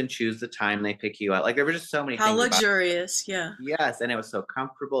 You can choose the time they pick you up. Like there were just so many How things about it. luxurious. Yeah. Yes, and it was so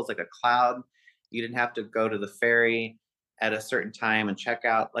comfortable. It's like a cloud. You didn't have to go to the ferry at a certain time and check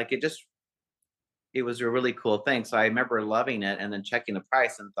out. Like it was a really cool thing. So I remember loving it, and then checking the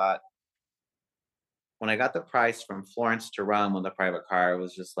price and thought, when I got the price from Florence to Rome with a private car, it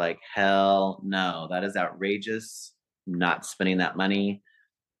was just like, hell no, that is outrageous. Not spending that money.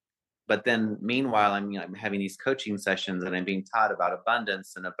 But then meanwhile, I'm having these coaching sessions and I'm being taught about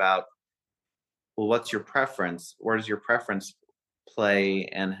abundance and about, well, what's your preference? Where does your preference play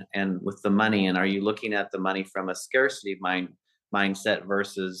and with the money? And are you looking at the money from a scarcity mindset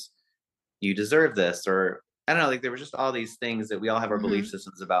versus you deserve this? Or I don't know, like there were just all these things that we all have our belief Mm-hmm.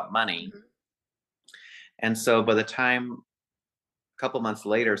 systems about money. Mm-hmm. And so by the time a couple months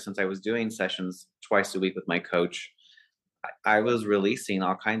later, since I was doing sessions twice a week with my coach, I was releasing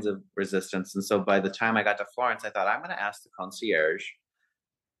all kinds of resistance. And so by the time I got to Florence, I thought, I'm going to ask the concierge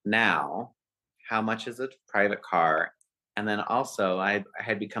now, how much is a private car? And then also, I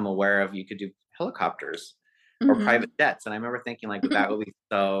had become aware of you could do helicopters or Mm-hmm. private jets. And I remember thinking, like, that would be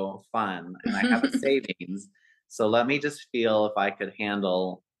so fun. And I have a savings. So let me just feel if I could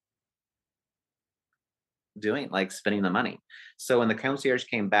handle doing like spending the money. So when the concierge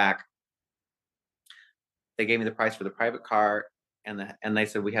came back, they gave me the price for the private car and they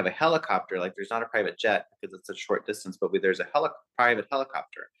said we have a helicopter. Like there's not a private jet because it's a short distance, but there's a private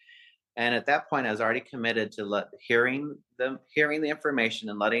helicopter. And at that point, I was already committed to hearing the information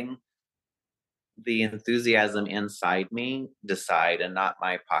and letting the enthusiasm inside me decide, and not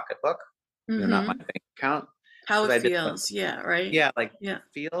my pocketbook, not my Mm-hmm. bank account. How it Because I did, feels. Yeah. Right. yeah, like Yeah.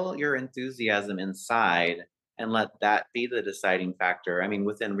 feel your enthusiasm inside and let that be the deciding factor. I mean,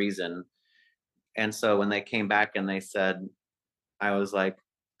 within reason. And so when they came back and they said, I was like,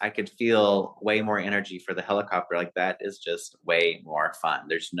 I could feel way more energy for the helicopter. Like that is just way more fun.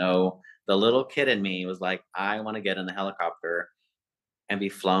 The little kid in me was like, I want to get in the helicopter and be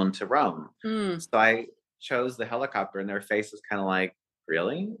flown to Rome. Mm. So I chose the helicopter and their face was kind of like,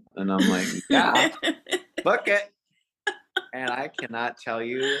 really? And I'm like, yeah, book it. And I cannot tell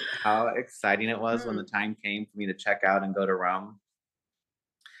you how exciting it was when the Mm. time came for me to check out and go to Rome.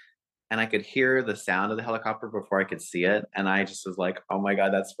 And I could hear the sound of the helicopter before I could see it. And I just was like, oh my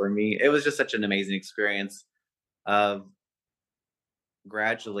God, that's for me. It was just such an amazing experience of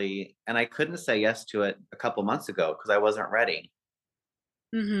gradually, and I couldn't say yes to it a couple months ago because I wasn't ready.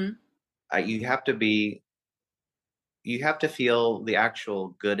 Mm-hmm. You have to be, you have to feel the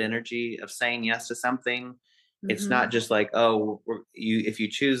actual good energy of saying yes to something. It's Mm-hmm. not just like, oh, if you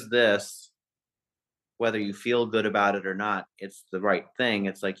choose this, whether you feel good about it or not, it's the right thing.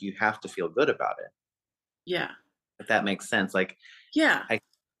 It's like you have to feel good about it. Yeah. If that makes sense. Like Yeah. I,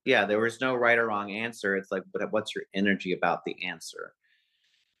 yeah, there was no right or wrong answer. It's like, but what's your energy about the answer?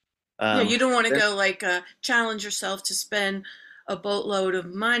 Yeah. Um, You don't want to then go like challenge yourself to spend a boatload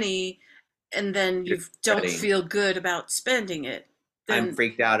of money and then you're you don't ready. feel good about spending it. I'm Then,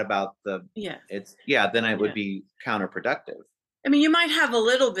 freaked out about yeah. then it would Yeah. be counterproductive. I mean, you might have a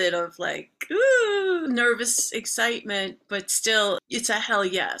little bit of like, ooh, nervous excitement, but still, it's a hell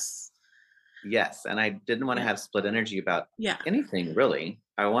yes. Yes. And I didn't want to Yeah. have split energy about Yeah. anything really.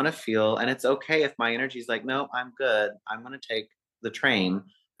 I want to feel, and it's okay if my energy is like, no, I'm good. I'm going to take the train.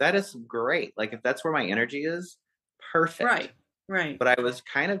 That is great. Like if that's where my energy is, perfect. Right. Right. But I was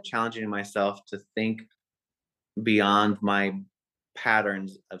kind of challenging myself to think beyond my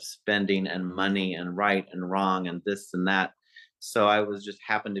patterns of spending and money and right and wrong and this and that. So I was just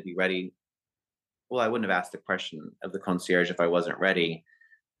happened to be ready. Well, I wouldn't have asked the question of the concierge if I wasn't ready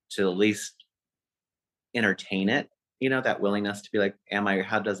to at least entertain it, that willingness to be like, am I,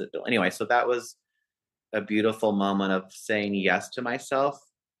 how does it feel? Anyway, so that was a beautiful moment of saying yes to myself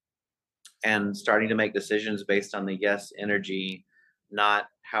and starting to make decisions based on the yes energy, not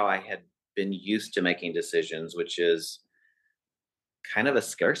how I had been used to making decisions, which is kind of a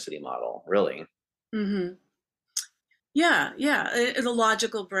scarcity model, really. Mm-hmm. Yeah, yeah. The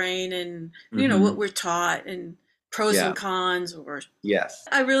logical brain and, what Hmm. we're taught and pros Yeah. and cons. Or Yes.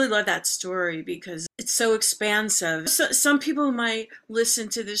 I really love that story because it's so expansive. Some people might listen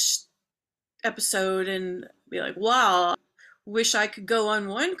to this episode and be like, wow, wish I could go on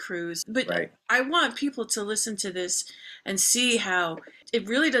one cruise. But Right. I want people to listen to this and see how it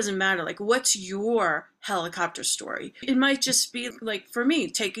really doesn't matter. Like, what's your helicopter story? It might just be like, for me,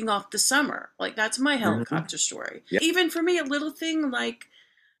 taking off the summer. Like, that's my Hmm. helicopter story. Yeah. Even for me, a little thing like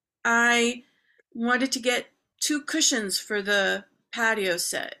I wanted to get two cushions for the patio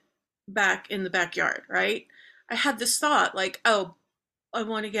set back in the backyard, right? I had this thought like, oh, I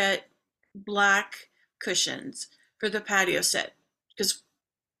want to get black cushions for the patio set because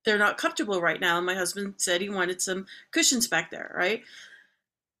they're not comfortable right now. And my husband said he wanted some cushions back there, right?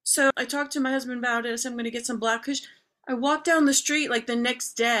 So I talked to my husband about it. I said, I'm going to get some black cushions. I walked down the street like the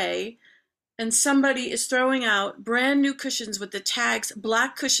next day and somebody is throwing out brand new cushions with the tags,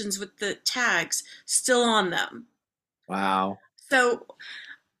 black cushions with the tags still on them. Wow. So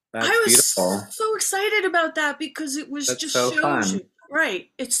That's I was beautiful. so excited about that because it was That's just so shows fun. you, right?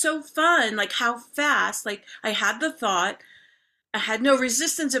 It's so fun, like how fast, like I had the thought, I had no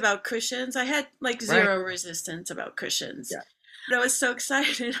resistance about cushions. I had like Right. zero resistance about cushions. Yeah. But I was so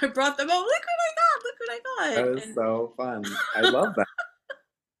excited. I brought them home. Look what I got! Look what I That got! is And so fun. I love that.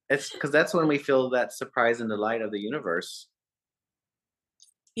 It's because that's when we feel that surprise and delight of the universe.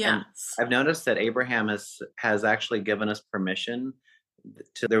 And yes, I've noticed that Abraham has actually given us permission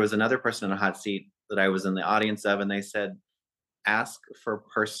to. There was another person in a hot seat that I was in the audience of, and they said, ask for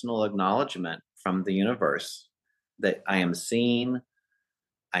personal acknowledgement from the universe that I am seen,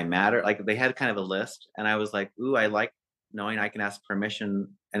 I matter. Like they had kind of a list, and I was like, ooh, I like knowing I can ask permission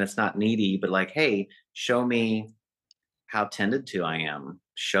and it's not needy, but like, hey, show me how tended to I am.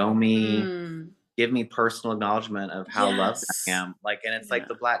 Show me, mm, give me personal acknowledgement of how loved I yes, am. Like, and it's like yeah,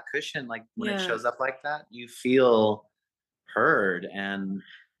 the black cushion, like when it yeah, shows up like that, you feel heard. And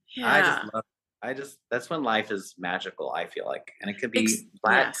I just yeah. love, that's when life is magical, I feel like. And it could be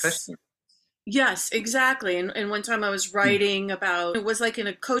black Yes. cushion. Yes, exactly. And one time I was writing about it was like in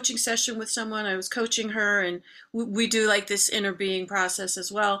a coaching session with someone. I was coaching her, and we do like this inner being process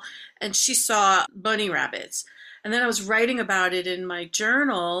as well. And she saw bunny rabbits. And then I was writing about it in my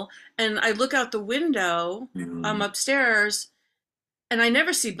journal, and I look out the window. I'm Mm, upstairs, and I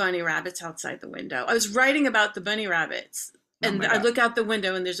never see bunny rabbits outside the window. I was writing about the bunny rabbits, oh and my I God. look out the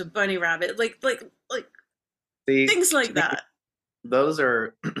window, and there's a bunny rabbit. Like See, things to like me, that. those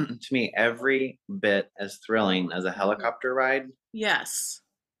are to me every bit as thrilling as a Mhm. helicopter ride Yes.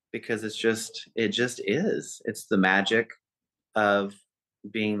 because it just is. It's the magic of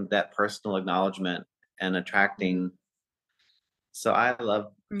being that personal acknowledgement and attracting. So I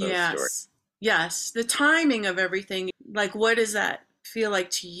love those stories. Yes. Yes. The timing of everything. Like, what does that feel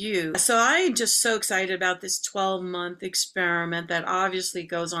like to you? So I'm just so excited about this 12-month experiment that obviously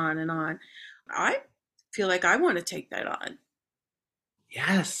goes on and on. I feel like I want to take that on.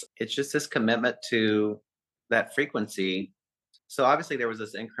 Yes, it's just this commitment to that frequency. So obviously there was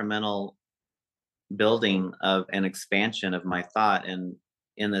this incremental building of an expansion of my thought and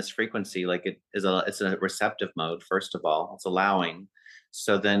in this frequency, like it's a receptive mode. First of all, it's allowing.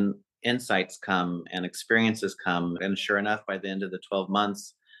 So then insights come and experiences come, and sure enough, by the end of the 12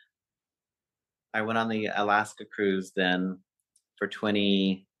 months, I went on the Alaska cruise then for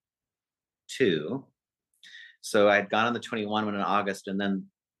 22. So I'd gone on the 21 one in August, and then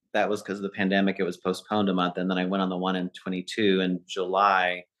that was because of the pandemic. It was postponed a month, and then I went on the one in 22 in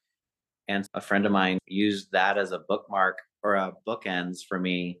July. And a friend of mine used that as a bookmark or a bookends for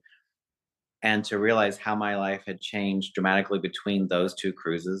me, and to realize how my life had changed dramatically between those two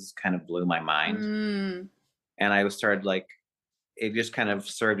cruises kind of blew my mind. Mm, And I was started like, it just kind of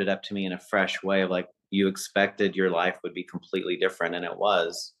served it up to me in a fresh way of like, you expected your life would be completely different, and it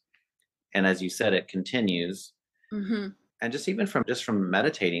was. And as you said, it continues. hmm. And just even from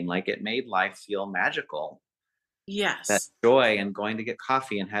meditating, like it made life feel magical. That Yes. joy and going to get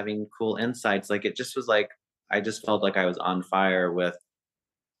coffee and having cool insights, like it just was like I just felt like I was on fire with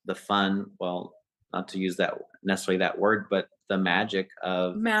the fun. Well, not to use that necessarily that word, but the magic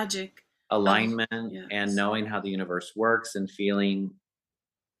of Magic of, alignment and yes. knowing how the universe works and feeling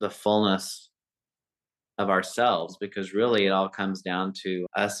the fullness of ourselves, because really it all comes down to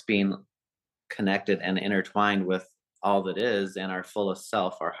us being connected and intertwined with all that is and our fullest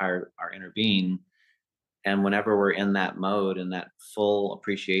self, our higher, our inner being. And whenever we're in that mode and that full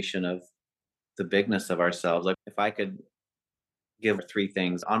appreciation of the bigness of ourselves, like if I could give three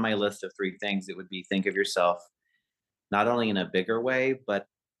things on my list of three things, it would be think of yourself not only in a bigger way, but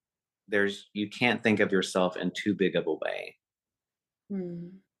you can't think of yourself in too big of a way.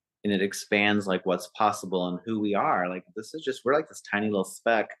 Mm. And it expands like what's possible and who we are. Like this is just we're like this tiny little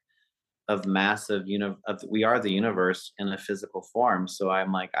speck of massive we are the universe in a physical form. So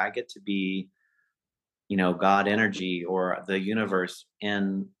I'm like, I get to be, God energy or the universe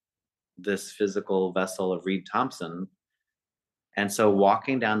in this physical vessel of Reid Thompson. And so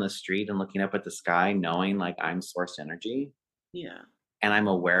walking down the street and looking up at the sky, knowing like I'm source energy Yeah. and I'm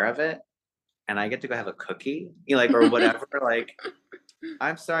aware of it, and I get to go have a cookie, like, or whatever, like,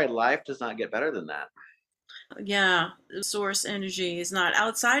 I'm sorry, life does not get better than that. Yeah. Source energy is not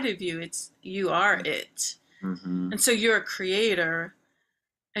outside of you, it's you are it. Hmm. And so you're a creator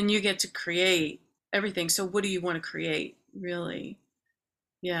and you get to create everything. So what do you want to create, really?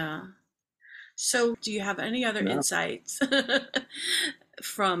 Yeah. So do you have any other No. insights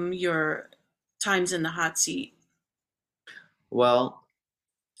from your times in the hot seat? Well,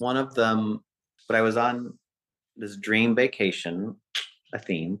 one of them, but I was on this dream vacation, a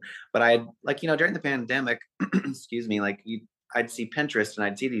theme, but I had like, during the pandemic, excuse me, like I'd see Pinterest and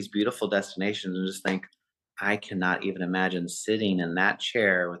I'd see these beautiful destinations and just think, I cannot even imagine sitting in that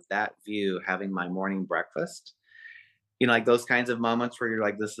chair with that view, having my morning breakfast. Like those kinds of moments where you're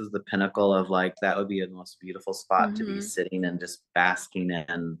like, this is the pinnacle of like, that would be the most beautiful spot to be Mm-hmm. sitting and just basking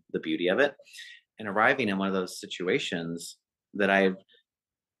in the beauty of it. And arriving in one of those situations that I've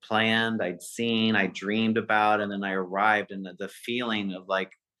planned, I'd seen, I dreamed about, and then I arrived, and the feeling of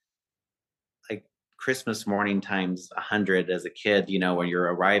like Christmas morning times 100 as a kid, when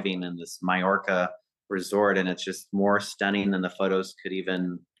you're arriving in this Majorca resort, and it's just more stunning than the photos could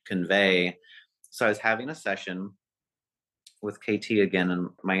even convey. So I was having a session with KT again, and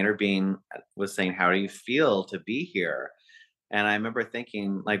my inner being was saying, "How do you feel to be here?" And I remember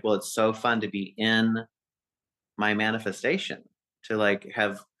thinking, like, well, it's so fun to be in my manifestation, to like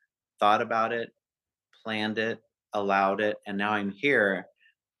have thought about it, planned it, allowed it, and now I'm here.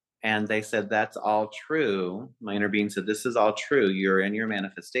 And they said, that's all true. My inner being said, this is all true. You're in your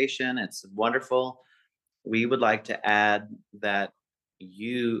manifestation. It's wonderful. We would like to add that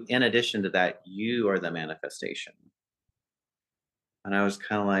in addition to that, you are the manifestation. And I was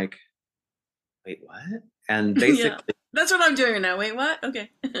kind of like, wait, what? And Yeah. basically, That's what I'm doing now. Wait, what?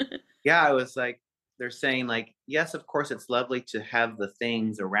 Okay. yeah, I was like, they're saying, like, yes, of course, it's lovely to have the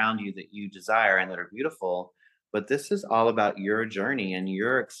things around you that you desire and that are beautiful, but this is all about your journey and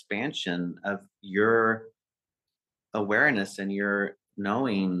your expansion of your awareness and your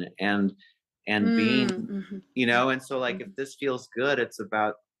knowing and being, Mm-hmm. and so like if Mm-hmm. this feels good, it's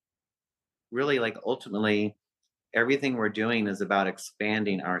about really like ultimately everything we're doing is about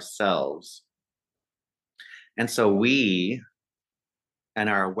expanding ourselves. And so we and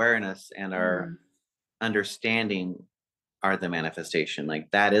our awareness and our Mm. understanding are the manifestation. Like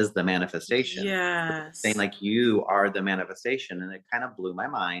that is the manifestation. Saying Yes. like you are the manifestation. And it kind of blew my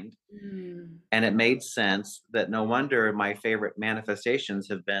mind. Mm. And it made sense that no wonder my favorite manifestations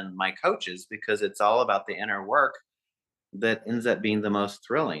have been my coaches, because it's all about the inner work that ends up being the most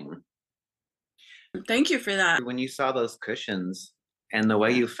thrilling. Thank you for that. When you saw those cushions and the way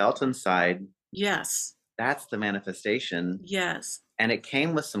Yeah. you felt inside, Yes. that's the manifestation. Yes. And it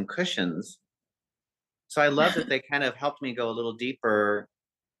came with some cushions. So I love that they kind of helped me go a little deeper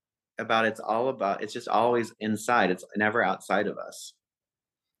about it's just always inside. It's never outside of us.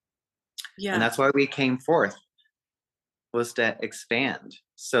 And Yeah. that's why we came forth, was to expand.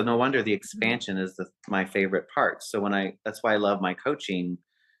 So no wonder the Mhm. expansion is my favorite part. So that's why I love my coaching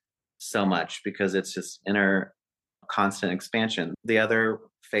so much, because it's just inner constant expansion. The other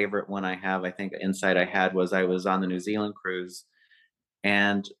favorite one I have, I think insight I had, was I was on the New Zealand cruise,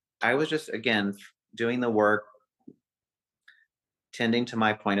 and I was just again doing the work, tending to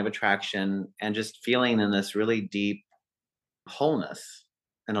my point of attraction, and just feeling in this really deep wholeness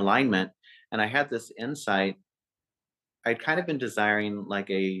and alignment. And I had this insight. I'd kind of been desiring like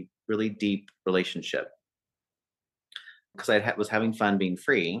a really deep relationship, because was having fun being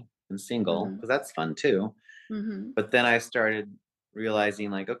free and single, Mhm. because that's fun too. Mhm. But then I started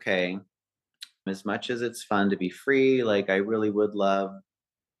realizing, like, okay, As much as it's fun to be free, like I really would love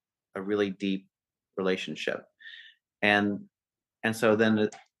a really deep relationship. And so then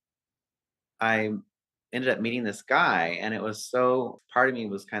I ended up meeting this guy, and it was so, part of me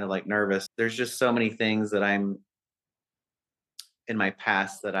was kind of like nervous. There's just so many things that I'm in my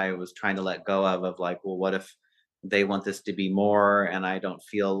past that I was trying to let go of like, well, what if they want this to be more and I don't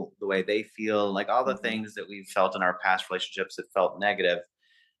feel the way they feel? Like all the Mhm. things that we've felt in our past relationships that felt negative,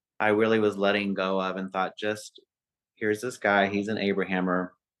 I really was letting go of and thought, just here's this guy, he's an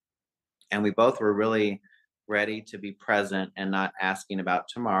Abrahammer. And we both were really ready to be present and not asking about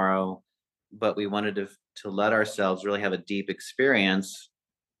tomorrow, but we wanted to let ourselves really have a deep experience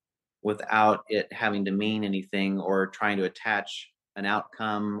without it having to mean anything or trying to attach an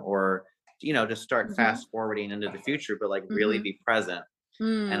outcome or just start Mhm. fast forwarding into the future, but like really Mhm. be present.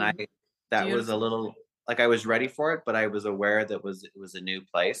 And I Mm. that was a Beautiful. little, like, I was ready for it, but I was aware that it was a new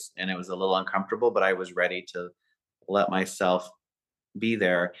place and it was a little uncomfortable, but I was ready to let myself be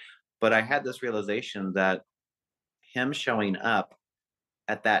there. But I had this realization that him showing up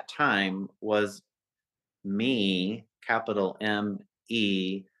at that time was me, capital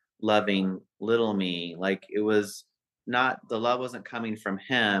M-E, loving little me. Like, it was not, the love wasn't coming from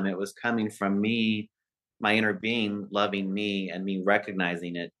him, it was coming from me, my inner being loving me and me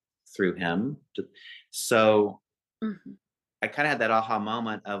recognizing it through him. So Mhm. I kind of had that aha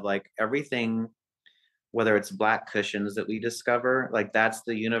moment of like everything, whether it's black cushions that we discover, like that's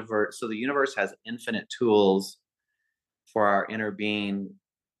the universe. So the universe has infinite tools for our inner being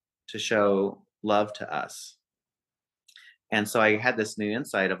to show love to us. And so I had this new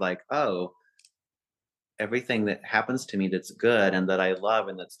insight of like, oh, everything that happens to me that's good and that I love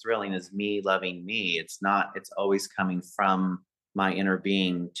and that's thrilling is me loving me. It's not, it's always coming from my inner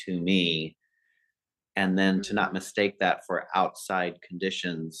being to me. And then to not Mhm. mistake that for outside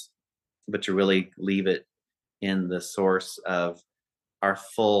conditions, but to really leave it in the source of our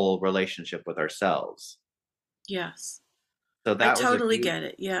full relationship with ourselves. Yes. So I that was a totally huge, get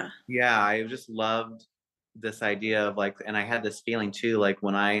it. Yeah. yeah, I just loved this idea of like, and I had this feeling too, like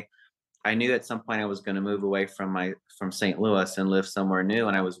when I knew at some point I was going to move away from St. Louis and live somewhere new,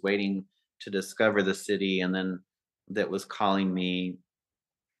 and I was waiting to discover the city, and then that was calling me,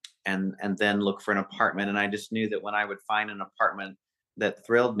 and then look for an apartment, and I just knew that when I would find an apartment that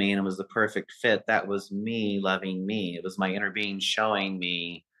thrilled me and it was the perfect fit, that was me loving me. It was my inner being showing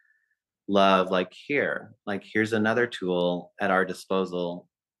me love, like, here, like, here's another tool at our disposal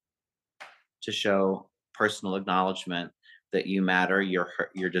to show personal acknowledgement that you matter, your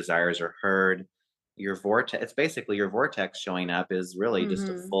desires are heard. Your vortex, it's basically your vortex showing up is really just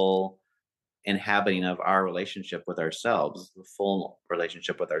a Mhm. full inhabiting of our relationship with ourselves, the full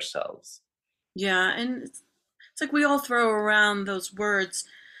relationship with ourselves. Yeah, and it's like we all throw around those words,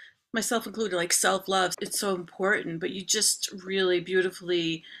 myself included, like self-love. It's so important, but you just really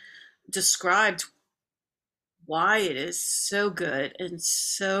beautifully described why it is so good and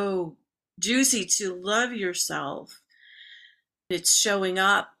so juicy to love yourself. It's showing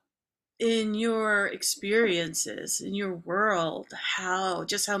up in your experiences, in your world, how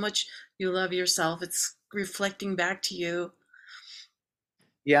much you love yourself. It's reflecting back to you.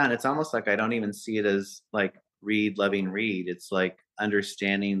 Yeah, and it's almost like I don't even see it as like Reid loving Reid. It's like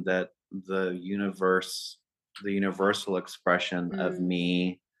understanding that the universal expression of Mm,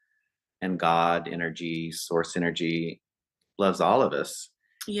 me and God energy, source energy, loves all of us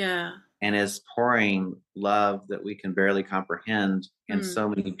yeah. and is pouring love that we can barely comprehend in Mm. so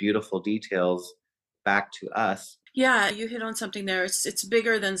many beautiful details back to us. Yeah, you hit on something there. It's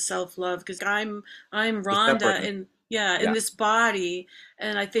bigger than self-love because I'm The Rhonda separateness. in, yeah, in Yeah. this body,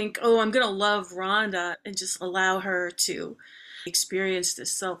 and I think, oh, I'm gonna love Rhonda and just allow her to experience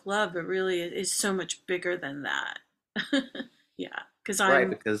this self-love, but really it is so much bigger than that. Yeah, because Right, I'm,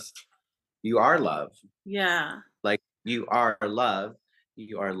 because you are love. yeah. Like, you are love,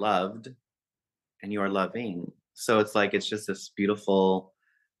 you are loved, and you are loving. So it's like it's just this beautiful,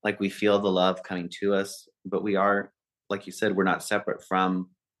 like, we feel the love coming to us, but we are, like you said, we're not separate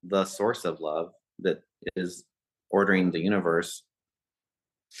from the source of love that is ordering the universe.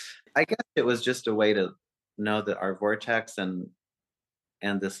 I guess it was just a way to know that our vortex and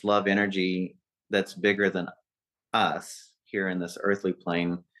this love energy that's bigger than us here in this earthly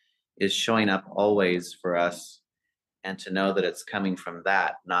plane is showing up always for us, and to know that it's coming from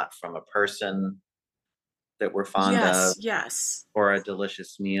that, not from a person that we're fond of Yes, yes. or a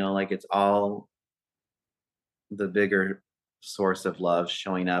delicious meal. Like, it's all the bigger source of love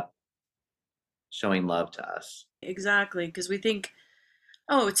showing up, showing love to us. Exactly, because we think,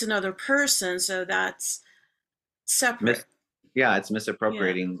 oh, it's another person, so that's Mis- separate. Yeah, it's Yeah.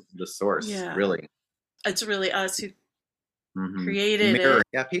 misappropriating the source, Yeah. really. It's really us who Hmm. created Mirror. it.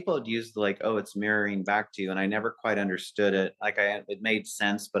 Yeah, people had used like, oh, it's mirroring back to you, and I never quite understood it. It made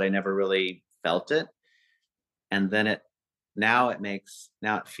sense, but I never really felt it. And then now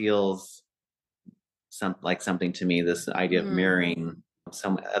it feels something to me. This idea of Mm. mirroring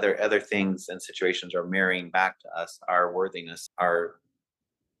some other things and situations are mirroring back to us our worthiness, our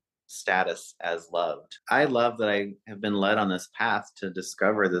status as loved. I love that I have been led on this path to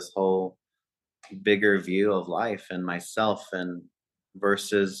discover this whole bigger view of life and myself, and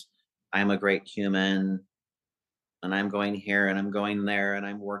versus I'm a great human and I'm going here and I'm going there and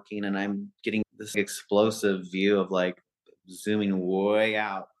I'm working and I'm getting this explosive view of like zooming way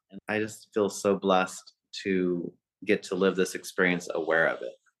out. And I just feel so blessed to get to live this experience aware of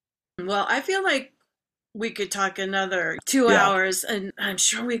it. Well, I feel like we could talk another two Yeah. hours, and I'm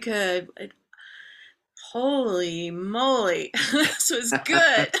sure we could. Holy moly, this was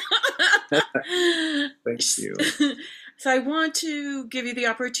good. Thank you. So I want to give you the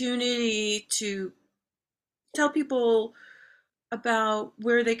opportunity to tell people about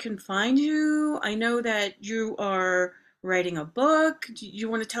where they can find you. I know that you are writing a book. Do you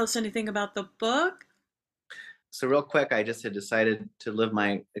want to tell us anything about the book? So real quick, I just had decided to live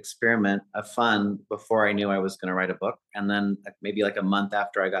my experiment of fun before I knew I was going to write a book. And then maybe like a month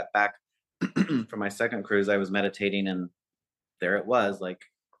after I got back from my second cruise, I was meditating and there it was, like,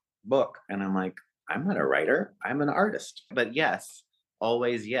 book. And I'm like, I'm not a writer, I'm an artist. But yes,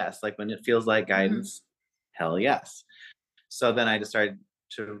 always yes. Like when it feels like Mm-hmm. guidance, hell yes. So then I decided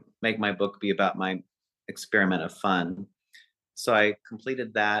to make my book be about my experiment of fun. So I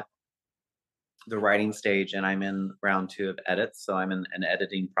completed that, the writing stage, and I'm in round two of edits. So I'm in an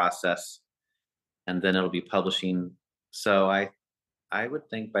editing process, and then it'll be publishing. So I would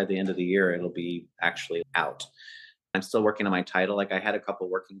think by the end of the year it'll be actually out. I'm still working on my title. Like I had a couple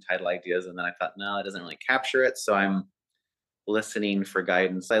working title ideas, and then I thought, no, it doesn't really capture it. So I'm listening for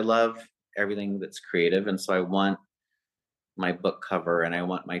guidance. I love everything that's creative, and so I want my book cover and I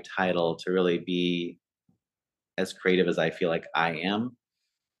want my title to really be as creative as I feel like I am,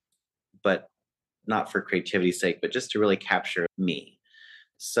 but not for creativity's sake, but just to really capture me.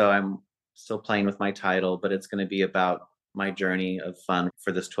 So I'm still playing with my title, but it's going to be about my journey of fun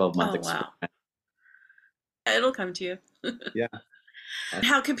for this 12-month Oh, wow. experiment. It'll come to you. Yeah.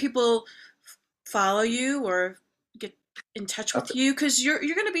 How can people follow you or get in touch with Okay. you? Because you're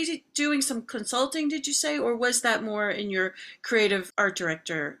going to be doing some consulting, did you say, or was that more in your creative art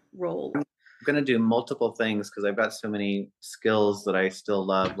director role? I'm going to do multiple things because I've got so many skills that I still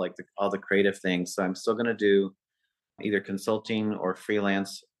love, like all the creative things. So I'm still going to do either consulting or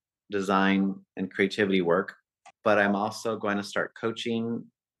freelance design and creativity work. But I'm also going to start coaching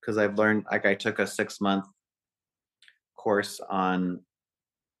because I've learned, like, I took a 6-month course on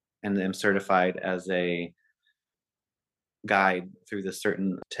and am certified as a guide through the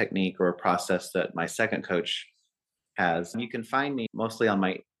certain technique or process that my second coach has. You can find me mostly on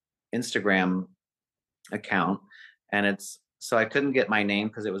my Instagram account, and it's so I couldn't get my name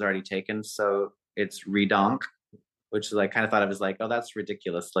because it was already taken. So it's Redonk, which is I kind of thought of as like, oh, that's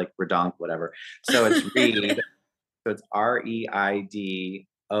ridiculous, like Redonk, whatever. So it's Reid. So it's ReidOnk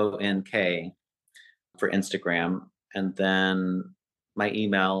for Instagram. And then my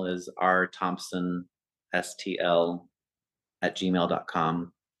email is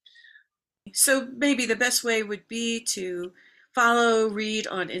rthompsonstl@gmail.com. So maybe the best way would be to follow Reid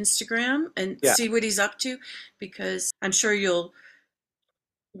on Instagram and Yeah. see what he's up to, because I'm sure you'll,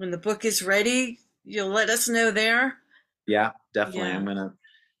 when the book is ready, you'll let us know there. Yeah, definitely. Yeah.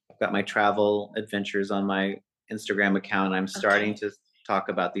 I've got my travel adventures on my Instagram account. I'm starting Okay. to talk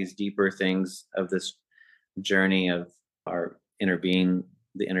about these deeper things of this journey of our inner being,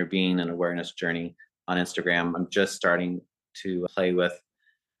 the inner being and awareness journey on Instagram. I'm just starting to play with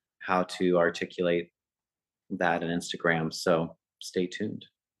how to articulate that in Instagram. So stay tuned.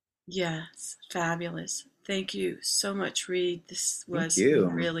 Yes. Fabulous. Thank you so much, Reid. This Thank was you.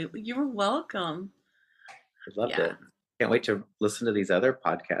 really, you're welcome. I loved Yeah. it. Can't wait to listen to these other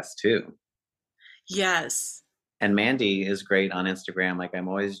podcasts too. Yes. And Mandy is great on Instagram. Like I'm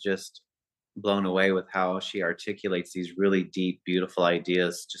always just blown away with how she articulates these really deep, beautiful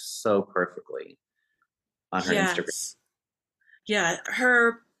ideas just so perfectly on her Instagram. Yes. Yeah.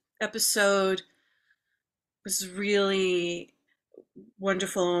 Her episode was really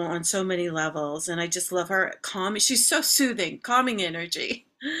wonderful on so many levels, and I just love her calming. She's so soothing, calming energy.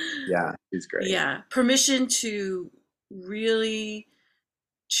 Yeah, she's great. Yeah, permission to really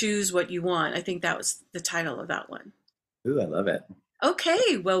choose what you want. I think that was the title of that one. Ooh, I love it.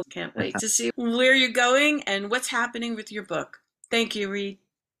 Okay, well, can't wait to see where you're going and what's happening with your book. Thank you, Reid.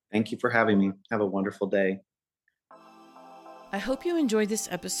 Thank you for having me. Have a wonderful day. I hope you enjoyed this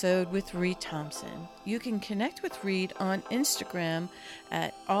episode with Reid Thompson. You can connect with Reid on Instagram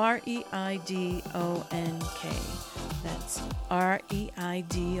at ReidOnk. That's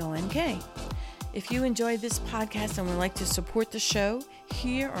ReidOnk. If you enjoyed this podcast and would like to support the show,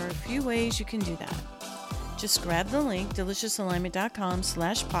 here are a few ways you can do that. Just grab the link,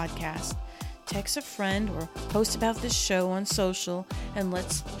 deliciousalignment.com/podcast. Text a friend or post about this show on social, and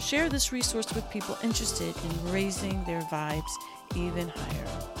let's share this resource with people interested in raising their vibes even higher.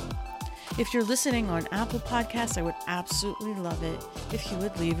 If you're listening on Apple Podcasts, I would absolutely love it if you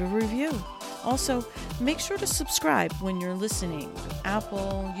would leave a review. Also, make sure to subscribe when you're listening,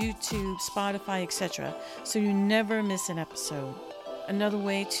 Apple, YouTube, Spotify, etc., so you never miss an episode. Another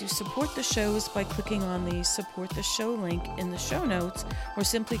way to support the show is by clicking on the Support the Show link in the show notes, or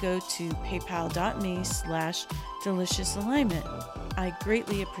simply go to paypal.me/delicious-alignment. I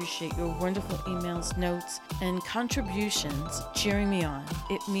greatly appreciate your wonderful emails, notes, and contributions cheering me on.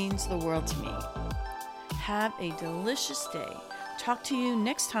 It means the world to me. Have a delicious day. Talk to you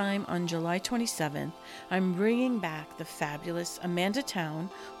next time on July 27th. I'm bringing back the fabulous Amanda Town,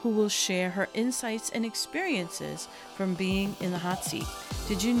 who will share her insights and experiences from being in the hot seat.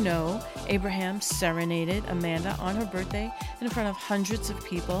 Did you know Abraham serenaded Amanda on her birthday in front of hundreds of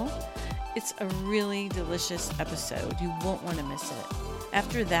people? It's a really delicious episode. You won't want to miss it.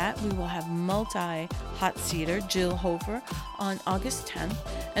 After that, we will have multi-hot seater Jill Hofer on August 10th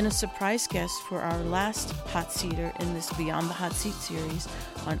and a surprise guest for our last hot seater in this Beyond the Hot Seat series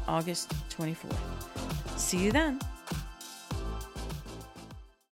on August 24th. See you then.